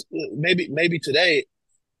 Because maybe today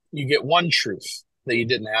you get one truth that you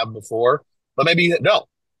didn't have before, but maybe you don't.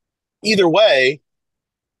 Either way,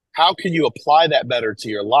 how can you apply that better to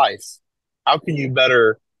your life? How can you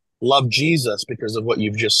better love Jesus because of what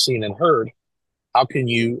you've just seen and heard? How can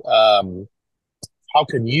you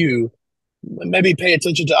maybe pay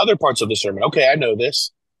attention to other parts of the sermon? Okay, I know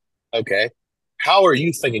this. Okay, how are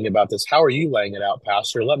you thinking about this? How are you laying it out,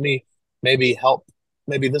 Pastor? Let me maybe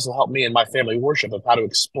this will help me in my family worship of how to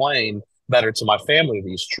explain better to my family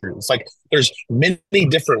these truths. Like, there's many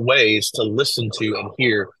different ways to listen to and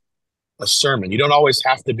hear a sermon. You don't always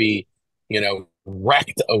have to be,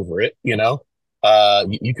 wrecked over it. You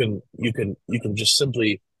can just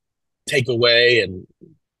simply take away and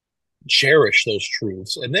cherish those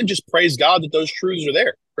truths, and then just praise God that those truths are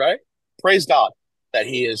there, right? Praise God that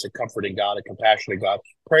he is a comforting God, a compassionate God.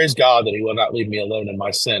 Praise God that he will not leave me alone in my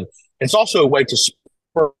sin. It's also a way to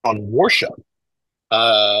spur on worship.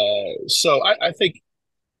 So I think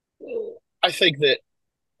that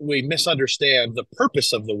we misunderstand the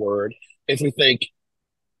purpose of the word if we think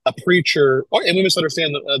a preacher, and we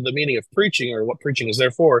misunderstand the meaning of preaching or what preaching is there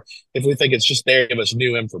for if we think it's just there to give us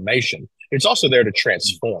new information. It's also there to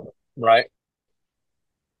transform, right?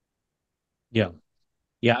 Yeah.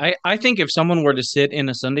 Yeah. I think if someone were to sit in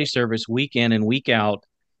a Sunday service week in and week out,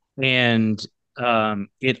 and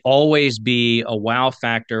it always be a wow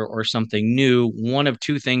factor or something new, one of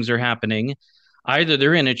two things are happening. Either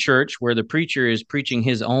they're in a church where the preacher is preaching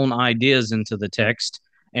his own ideas into the text,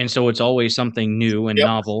 and so it's always something new and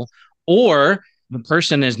novel, or the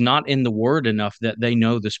person is not in the word enough that they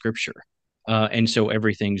know the scripture. And so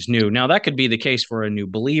everything's new. Now, that could be the case for a new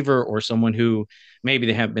believer or someone who maybe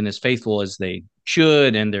they haven't been as faithful as they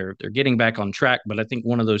should, and they're getting back on track. But I think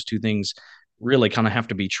one of those two things really kind of have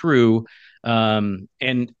to be true. And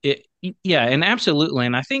absolutely.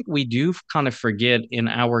 And I think we do kind of forget in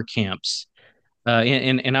our camps,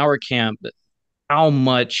 in our camp, how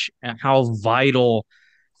much, how vital,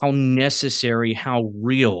 how necessary, how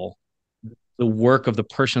real the work of the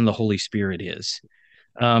person of the Holy Spirit is.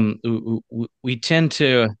 We tend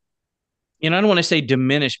to, I don't want to say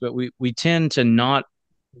diminish, but we tend to not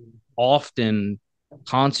often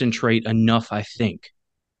concentrate enough, I think,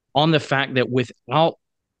 on the fact that without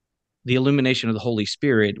the illumination of the Holy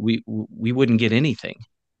Spirit, we wouldn't get anything.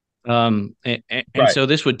 And so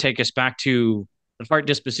this would take us back to the heart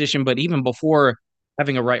disposition, but even before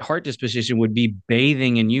having a right heart disposition would be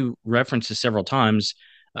bathing, and you referenced this several times,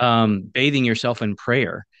 bathing yourself in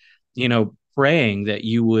prayer, praying that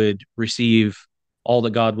you would receive all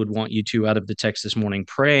that God would want you to out of the text this morning,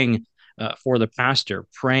 praying for the pastor,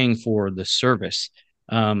 praying for the service,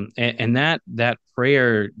 And that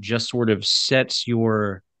prayer just sort of sets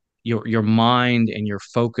your mind and your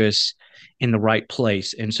focus in the right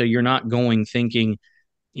place. And so you're not going thinking,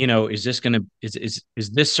 is this gonna is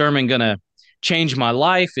this sermon gonna change my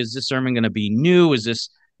life? Is this sermon gonna be new? Is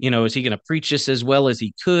he gonna preach this as well as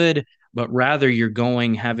he could? But rather you're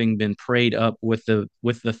going having been prayed up with the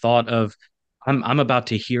thought of I'm about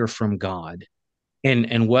to hear from God.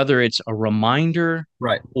 And whether it's a reminder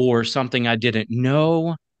Right. or something I didn't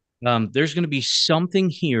know, there's going to be something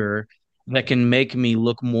here that can make me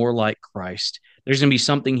look more like Christ. There's going to be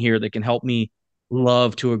something here that can help me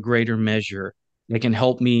love to a greater measure, that can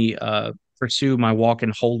help me pursue my walk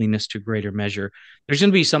in holiness to greater measure. There's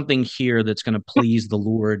going to be something here that's going to please the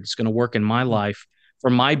Lord. It's going to work in my life for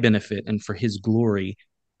my benefit and for his glory.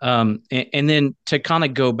 And then to kind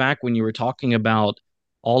of go back when you were talking about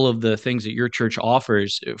all of the things that your church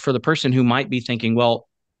offers for the person who might be thinking, well,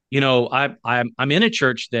 I'm in a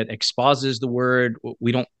church that exposes the word.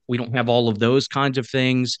 We don't have all of those kinds of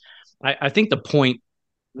things. I think the point,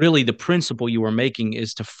 really, the principle you are making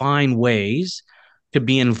is to find ways to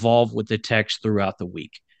be involved with the text throughout the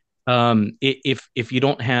week. If you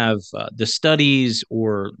don't have the studies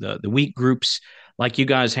or the week groups like you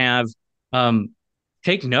guys have, um,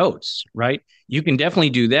 take notes. Right, you can definitely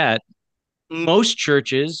do that. Most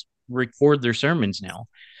churches record their sermons now.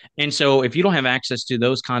 And so if you don't have access to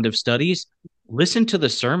those kind of studies, listen to the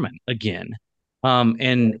sermon again.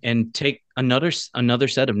 And take another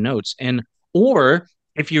set of notes. And or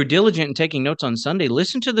if you're diligent in taking notes on Sunday,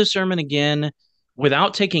 listen to the sermon again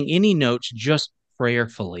without taking any notes, just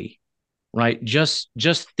prayerfully, right? Just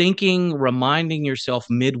thinking, reminding yourself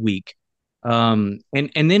midweek, and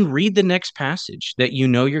then read the next passage that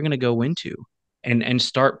you're going to go into, and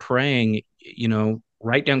start praying.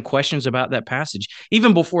 Write down questions about that passage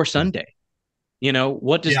even before Sunday.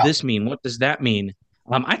 What does Yeah. this mean? What does that mean?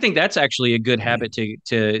 I think that's actually a good habit to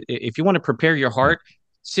if you want to prepare your heart,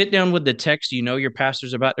 sit down with the text your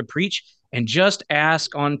pastor's about to preach, and just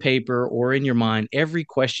ask on paper or in your mind every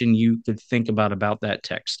question you could think about that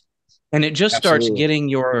text. And it just starts Absolutely. getting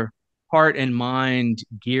your heart and mind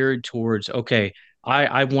geared towards, okay,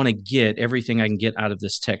 I want to get everything I can get out of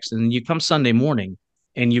this text. And then you come Sunday morning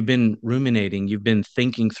and you've been ruminating, you've been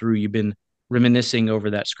thinking through, you've been reminiscing over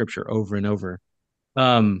that scripture over and over.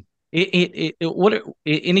 Any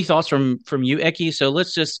thoughts from you, Ekkie? So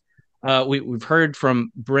let's just we've heard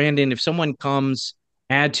from Brandon. If someone comes,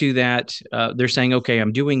 add to that. They're saying, okay,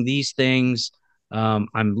 I'm doing these things.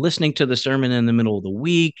 I'm listening to the sermon in the middle of the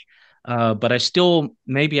week, but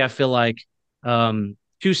maybe I feel like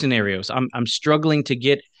two scenarios. I'm struggling to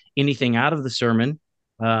get anything out of the sermon,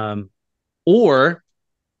 or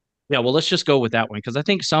yeah, well, let's just go with that one because I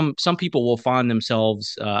think some people will find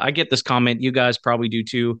themselves. I get this comment, you guys probably do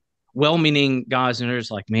too. Well-meaning guys and others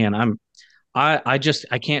like, man, I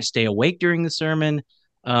can't stay awake during the sermon.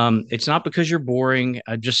 It's not because you're boring.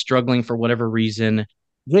 I'm just struggling for whatever reason.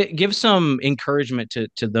 Give some encouragement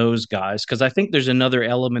to those guys because I think there's another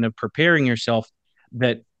element of preparing yourself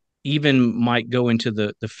that even might go into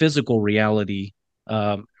the physical reality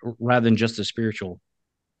rather than just the spiritual.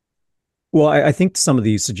 Well, I think some of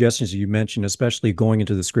the suggestions you mentioned, especially going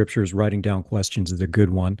into the scriptures, writing down questions, is a good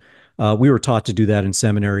one. We were taught to do that in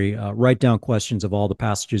seminary. Write down questions of all the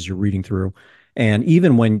passages you're reading through. And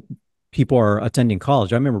even when people are attending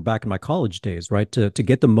college, I remember back in my college days, right, to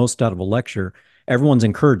get the most out of a lecture, everyone's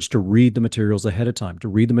encouraged to read the materials ahead of time, to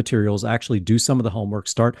read the materials, actually do some of the homework,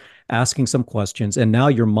 start asking some questions. And now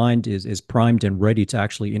your mind is primed and ready to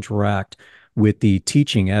actually interact with the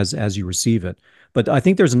teaching as you receive it. But I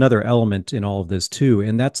think there's another element in all of this too,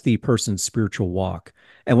 and that's the person's spiritual walk.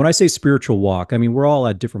 And when I say spiritual walk, I mean, we're all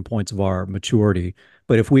at different points of our maturity.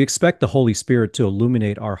 But if we expect the Holy Spirit to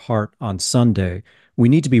illuminate our heart on Sunday, we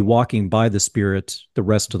need to be walking by the Spirit the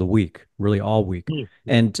rest of the week, really all week.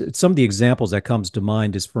 And some of the examples that comes to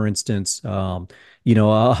mind is, for instance, a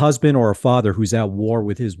husband or a father who's at war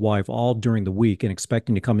with his wife all during the week and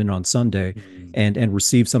expecting to come in on Sunday and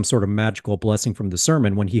receive some sort of magical blessing from the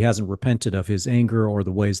sermon when he hasn't repented of his anger or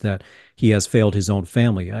the ways that he has failed his own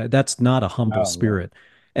family. That's not a humble spirit.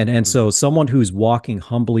 And so someone who's walking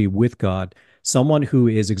humbly with God, someone who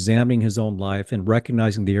is examining his own life and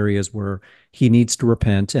recognizing the areas where he needs to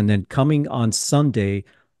repent, and then coming on Sunday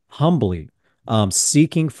humbly,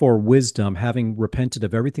 seeking for wisdom, having repented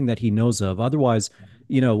of everything that he knows of. Otherwise,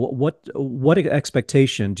 what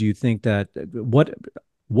expectation do you think that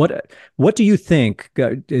what do you think?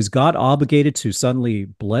 Is God obligated to suddenly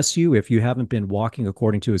bless you if you haven't been walking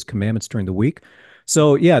according to his commandments during the week?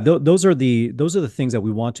 So yeah, those are the things that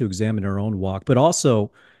we want to examine in our own walk. But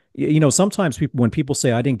also, sometimes when people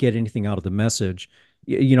say I didn't get anything out of the message,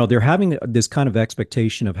 they're having this kind of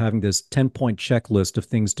expectation of having this 10-point checklist of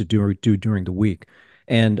things to do during the week.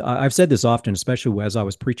 And I've said this often, especially as I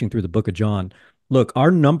was preaching through the book of John. Look,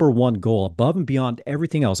 our number one goal, above and beyond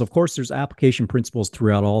everything else, of course, there's application principles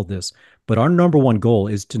throughout all this, but our number one goal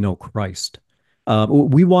is to know Christ.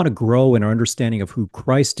 We want to grow in our understanding of who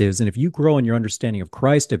Christ is, and if you grow in your understanding of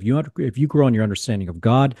Christ, if you grow in your understanding of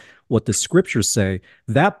God, what the scriptures say,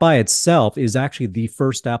 that by itself is actually the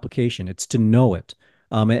first application. It's to know it.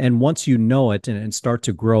 And once you know it and start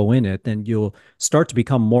to grow in it, then you'll start to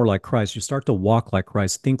become more like Christ. You start to walk like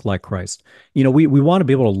Christ, think like Christ. We want to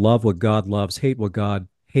be able to love what God loves, hate what God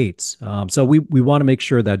hates. So we want to make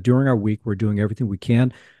sure that during our week, we're doing everything we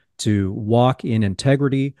can to walk in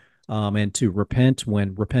integrity, and to repent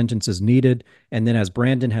when repentance is needed. And then, as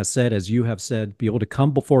Brandon has said, as you have said, be able to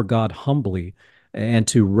come before God humbly and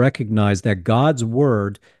to recognize that God's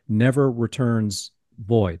word never returns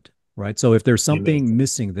void, right? So if there's Amen. something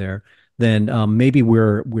missing there, then maybe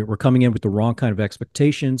we're coming in with the wrong kind of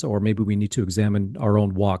expectations, or maybe we need to examine our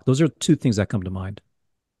own walk. Those are two things that come to mind.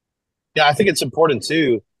 Yeah, I think it's important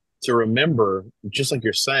too to remember, just like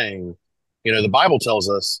you're saying, the Bible tells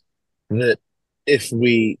us that if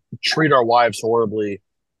we treat our wives horribly,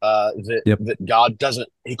 that Yep. God doesn't,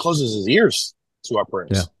 He closes His ears to our Yeah.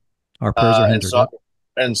 prayers. Our prayers are And hindered. so, Yep.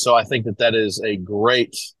 and so I think that is a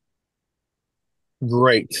great,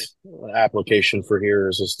 great application for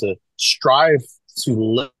hearers, is to strive to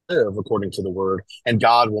live according to the Word, and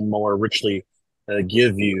God will more richly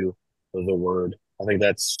give you the Word. I think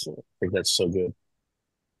that's so good.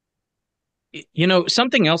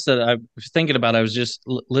 Something else that I was thinking about, I was just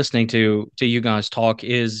listening to you guys talk,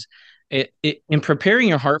 is in preparing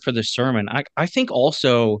your heart for the sermon. I think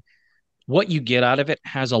also what you get out of it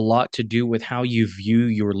has a lot to do with how you view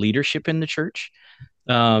your leadership in the church.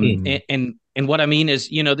 Mhm. And what I mean is,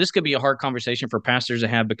 this could be a hard conversation for pastors to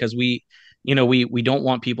have, because we don't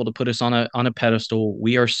want people to put us on a pedestal.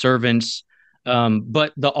 We are servants.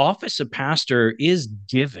 But the office of pastor is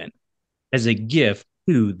given as a gift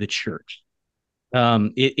to the church.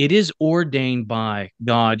 It is ordained by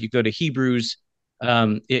God. You go to Hebrews,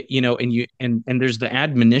 and there's the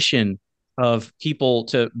admonition of people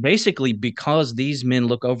to basically, because these men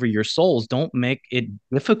look over your souls, don't make it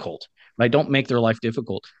difficult, right? Don't make their life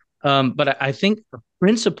difficult. But I think the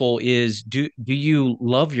principle is, do you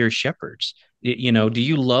love your shepherds? Do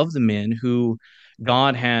you love the men who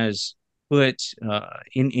God has put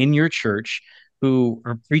in your church, who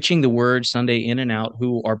are preaching the word Sunday in and out,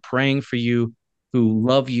 who are praying for you, who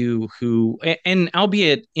love you, and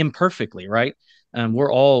albeit imperfectly, right?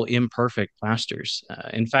 We're all imperfect pastors.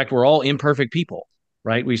 In fact, we're all imperfect people,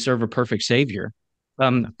 right? We serve a perfect Savior.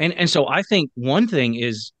 And so I think one thing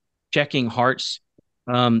is checking hearts,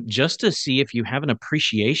 just to see if you have an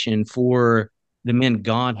appreciation for the men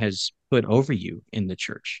God has put over you in the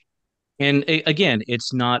church. And again,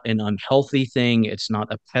 it's not an unhealthy thing. It's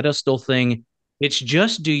not a pedestal thing. It's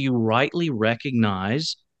just, do you rightly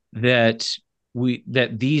recognize that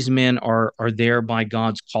that these men are there by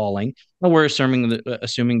God's calling? Well, we're assuming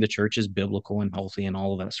the church is biblical and healthy and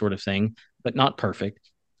all of that sort of thing, but not perfect.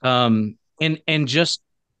 And just,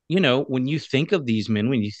 when you think of these men,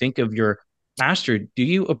 when you think of your pastor, do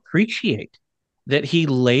you appreciate that he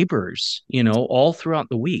labors, all throughout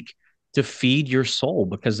the week to feed your soul,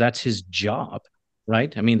 because that's his job,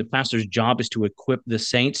 right? I mean, the pastor's job is to equip the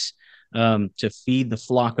saints, to feed the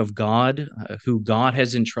flock of God, who God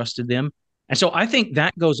has entrusted them. And so I think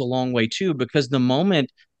that goes a long way too, because the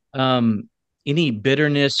moment um, any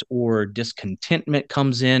bitterness or discontentment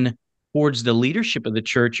comes in towards the leadership of the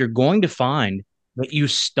church, you're going to find that you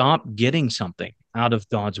stop getting something out of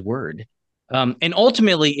God's word. And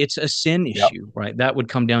ultimately, it's a sin Yep. issue, right? That would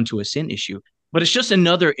come down to a sin issue, but it's just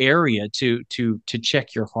another area to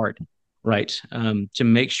check your heart, right? To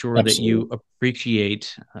make sure that you Absolutely.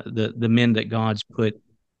 appreciate the men that God's put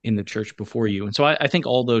in the church before you. And so I think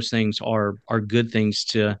all those things are good things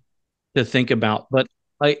to think about. But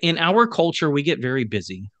in our culture, we get very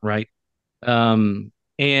busy, right? Um,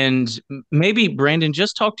 and maybe Brandon,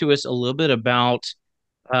 just talk to us a little bit about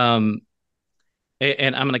um,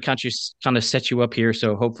 and I'm going to kind of set you up here,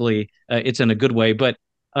 so hopefully it's in a good way. But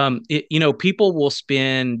people will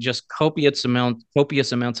spend just copious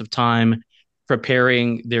amounts of time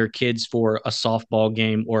preparing their kids for a softball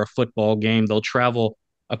game or a football game. They'll travel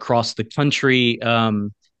across the country.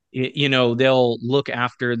 They'll look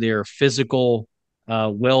after their physical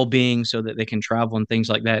well-being so that they can travel and things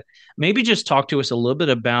like that. Maybe just talk to us a little bit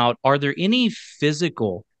about, are there any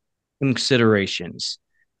physical considerations?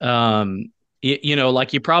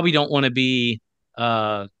 Like, you probably don't want to be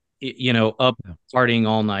uh up partying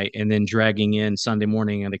all night and then dragging in Sunday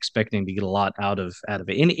morning and expecting to get a lot out of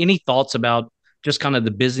it. Any thoughts about just kind of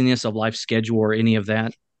the busyness of life schedule or any of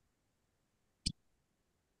that?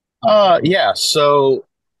 Yeah. So,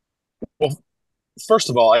 well, first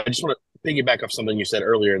of all, I just want to piggyback off something you said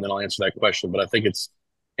earlier, and then I'll answer that question. But I think it's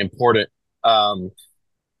important. Um,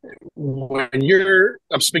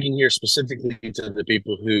 I'm speaking here specifically to the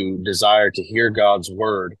people who desire to hear God's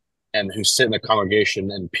word and who sit in the congregation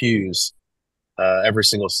and pews every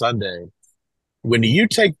single Sunday. When you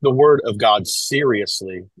take the word of God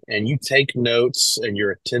seriously and you take notes and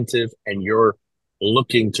you're attentive and you're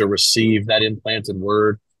looking to receive that implanted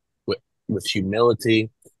word with humility,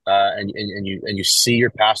 and you see your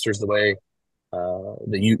pastors the way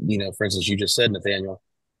that for instance, you just said, Nathaniel,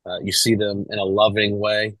 you see them in a loving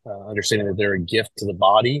way, understanding that they're a gift to the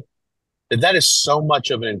body. That is so much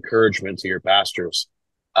of an encouragement to your pastors.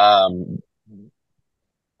 Um,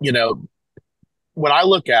 you know, when I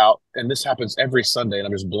look out, and this happens every Sunday, and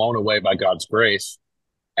I'm just blown away by God's grace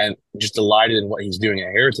and just delighted in what He's doing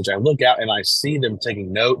at Heritage. I look out and I see them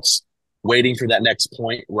taking notes, waiting for that next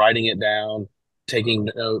point, writing it down, taking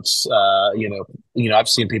notes. I've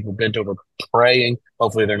seen people bent over praying.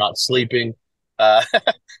 Hopefully, they're not sleeping. Uh,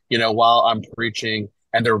 while I'm preaching,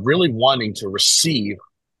 and they're really wanting to receive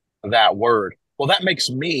that word. Well, that makes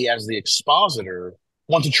me, as the expositor,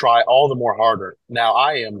 want to try all the more harder. Now,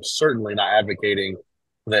 I am certainly not advocating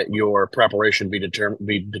that your preparation be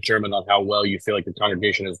determined on how well you feel like the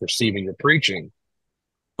congregation is receiving your preaching.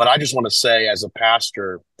 But I just want to say, as a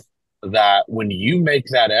pastor, that when you make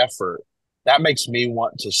that effort, that makes me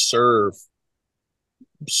want to serve,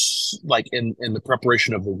 like in the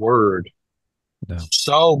preparation of the word,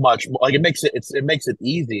 so much more. Like it makes it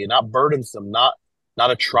easy and not burdensome, not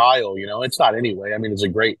a trial. It's not anyway. I mean, it's a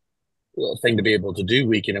great thing to be able to do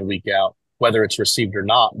week in and week out, whether it's received or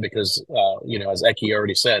not, because as Ekkie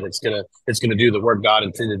already said, it's gonna do the work God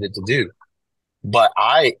intended it to do. But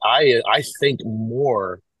I think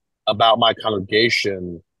more about my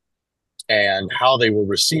congregation and how they will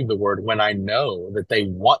receive the word when I know that they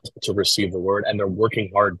want to receive the word and they're working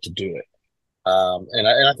hard to do it. And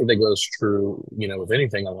I think that goes true, with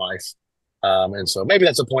anything in life. And so maybe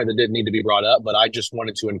that's a point that didn't need to be brought up, but I just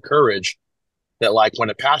wanted to encourage that, like, when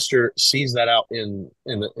a pastor sees that out in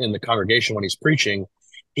the congregation when he's preaching,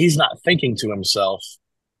 he's not thinking to himself,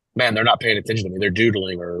 man, they're not paying attention to me, they're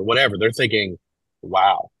doodling or whatever. They're thinking,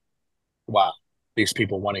 wow, these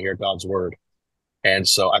people want to hear God's word. And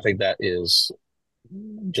so I think that is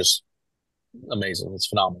just amazing. It's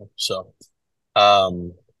phenomenal. So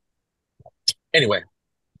anyway,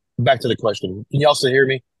 back to the question. Can you also hear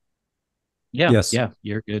me? Yeah. Yes. Yeah,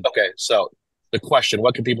 you're good. Okay. So the question,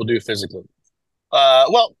 what can people do physically?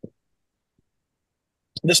 Well,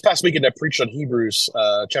 this past weekend I preached on Hebrews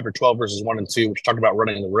chapter 12, verses 1 and 2, which talked about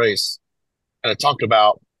running the race. And it talked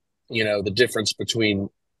about, the difference between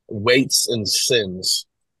weights and sins.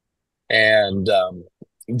 And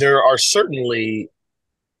there are certainly,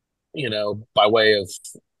 by way of,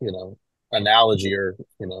 analogy or,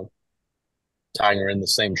 tying her in the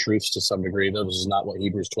same truths to some degree, though this is not what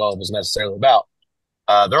Hebrews 12 is necessarily about.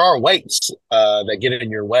 There are weights that get in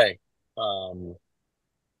your way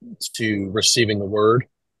to receiving the word,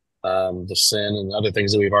 the sin and other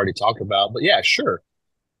things that we've already talked about. But yeah, sure.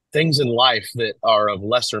 Things in life that are of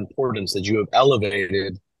lesser importance that you have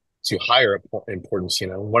elevated to higher importance.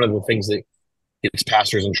 One of the things that gets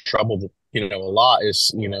pastors in trouble, a lot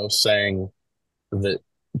is, saying that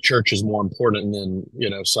church is more important than,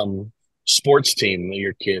 some sports team that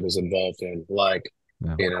your kid is involved in. Like,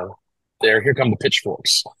 here come the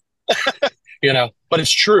pitchforks, but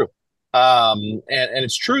it's true. And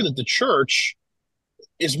it's true that the church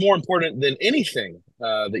is more important than anything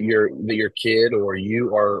that your kid or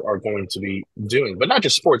you are going to be doing, but not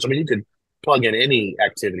just sports. I mean, you could plug in any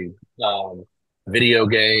activity, video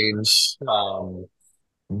games,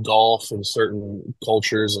 golf in certain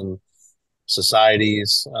cultures and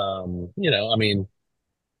societies.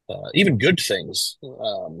 Even good things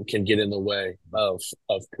can get in the way of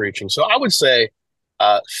preaching. So I would say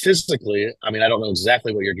physically, I mean, I don't know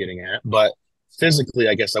exactly what you're getting at, but physically,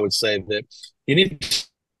 I guess I would say that you need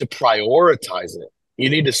to prioritize it. You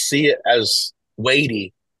need to see it as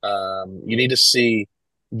weighty. You need to see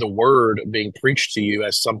the word being preached to you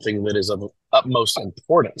as something that is of utmost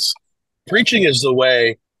importance. Preaching is the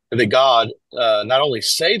way that God not only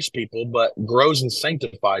saves people, but grows and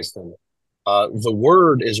sanctifies them. The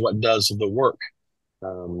word is what does the work.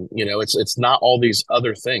 It's not all these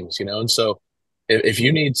other things, and so if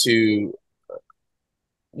you need to,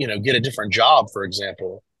 get a different job, for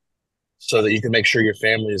example, so that you can make sure your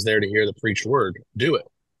family is there to hear the preached word, do it.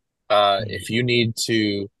 If you need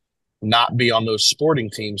to not be on those sporting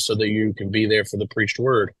teams so that you can be there for the preached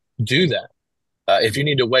word, do that. If you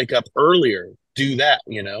need to wake up earlier, do that.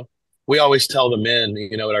 We always tell the men,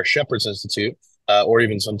 at our Shepherds Institute, or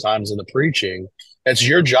even sometimes in the preaching, it's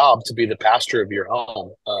your job to be the pastor of your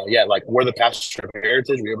home. Like we're the pastor of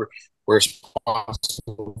Heritage. We're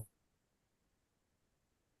responsible.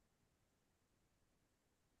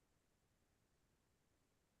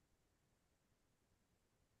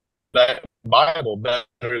 That Bible better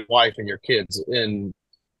than wife and your kids. And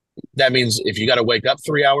that means if you got to wake up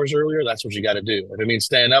 3 hours earlier, that's what you got to do. If it means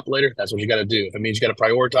staying up later, that's what you got to do. If it means you got to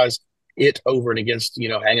prioritize it over and against,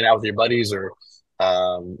 hanging out with your buddies or,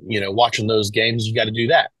 watching those games, you got to do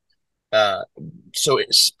that. So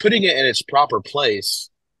it's putting it in its proper place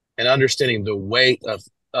and understanding the weight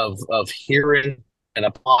of hearing and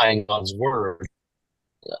applying God's word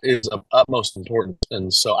is of utmost importance.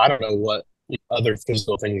 And so I don't know what other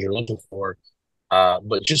physical things you're looking for,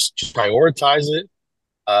 but just prioritize it.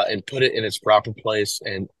 And put it in its proper place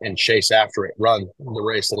and chase after it. Run the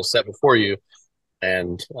race that is set before you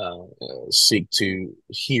and seek to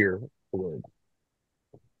hear the word.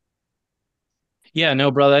 Yeah,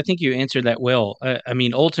 no, brother, I think you answered that well. I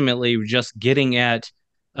mean, ultimately, just getting at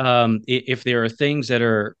if there are things that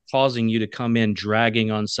are causing you to come in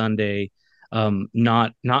dragging on Sunday,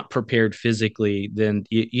 not prepared physically, then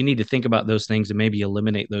you need to think about those things and maybe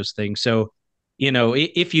eliminate those things. So,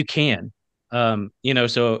 if you can.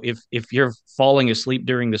 So if you're falling asleep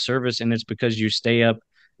during the service and it's because you stay up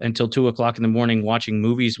until 2 o'clock in the morning watching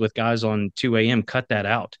movies with guys on 2 a.m., cut that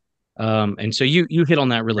out. And so you hit on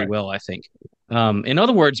that really well, I think. In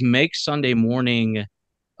other words, make Sunday morning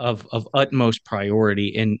of utmost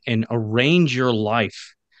priority and arrange your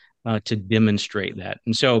life to demonstrate that.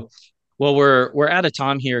 And so, well, we're out of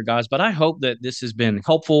time here, guys, but I hope that this has been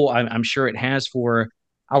helpful. I'm sure it has for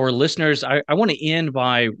our listeners. I want to end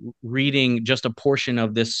by reading just a portion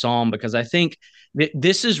of this psalm because I think that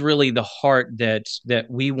this is really the heart that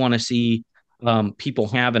we want to see people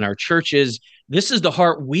have in our churches. This is the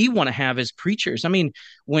heart we want to have as preachers. I mean,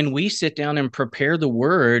 when we sit down and prepare the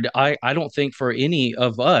word, I don't think for any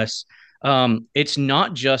of us, it's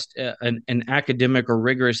not just an academic or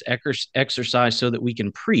rigorous exercise so that we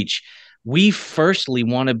can preach. We firstly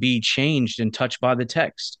want to be changed and touched by the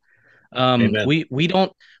text. We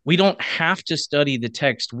don't have to study the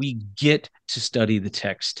text. We get to study the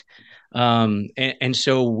text. And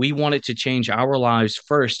so we want it to change our lives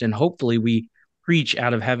first. And hopefully we preach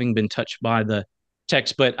out of having been touched by the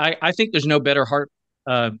text. But I think there's no better heart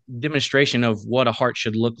demonstration of what a heart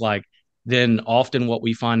should look like than often what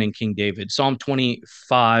we find in King David. Psalm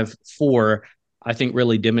 25:4, I think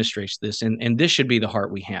really demonstrates this. And this should be the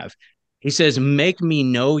heart we have. He says, make me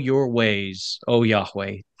know your ways, O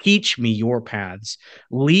Yahweh. Teach me your paths.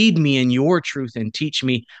 Lead me in your truth and teach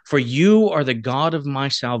me, for you are the God of my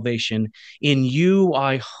salvation. In you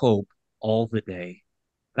I hope all the day.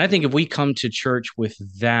 And I think if we come to church with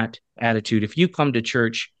that attitude, if you come to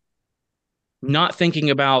church not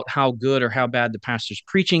thinking about how good or how bad the pastor's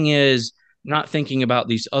preaching is, not thinking about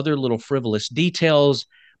these other little frivolous details,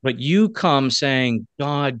 but you come saying,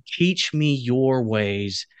 God, teach me your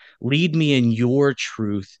ways. Lead me in your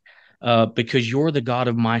truth, because you're the God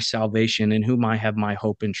of my salvation in whom I have my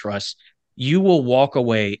hope and trust. You will walk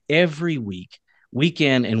away every week, week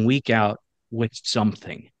in and week out, with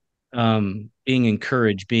something, being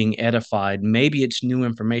encouraged, being edified. Maybe it's new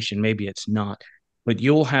information, maybe it's not, but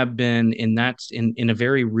you'll have been in a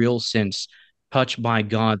very real sense touched by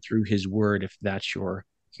God through his word, if that's your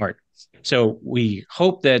heart. So we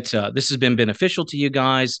hope that this has been beneficial to you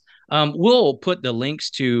guys. We'll put the links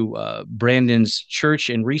to Brandon's church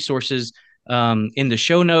and resources in the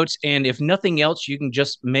show notes. And if nothing else, you can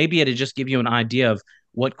maybe it'll just give you an idea of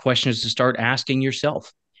what questions to start asking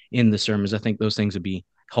yourself in the sermons. I think those things would be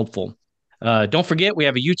helpful. Don't forget, we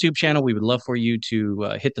have a YouTube channel. We would love for you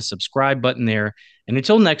to hit the subscribe button there. And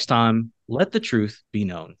until next time, let the truth be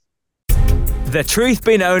known. The Truth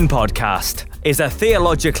Be Known podcast is a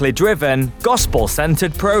theologically driven,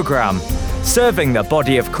 gospel-centered program, serving the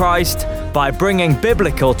body of Christ by bringing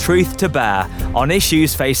biblical truth to bear on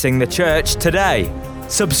issues facing the church today.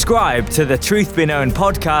 Subscribe to the Truth Be Known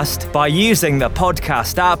podcast by using the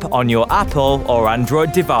podcast app on your Apple or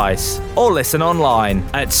Android device, or listen online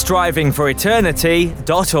at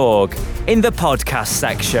strivingforeternity.org in the podcast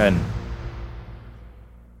section.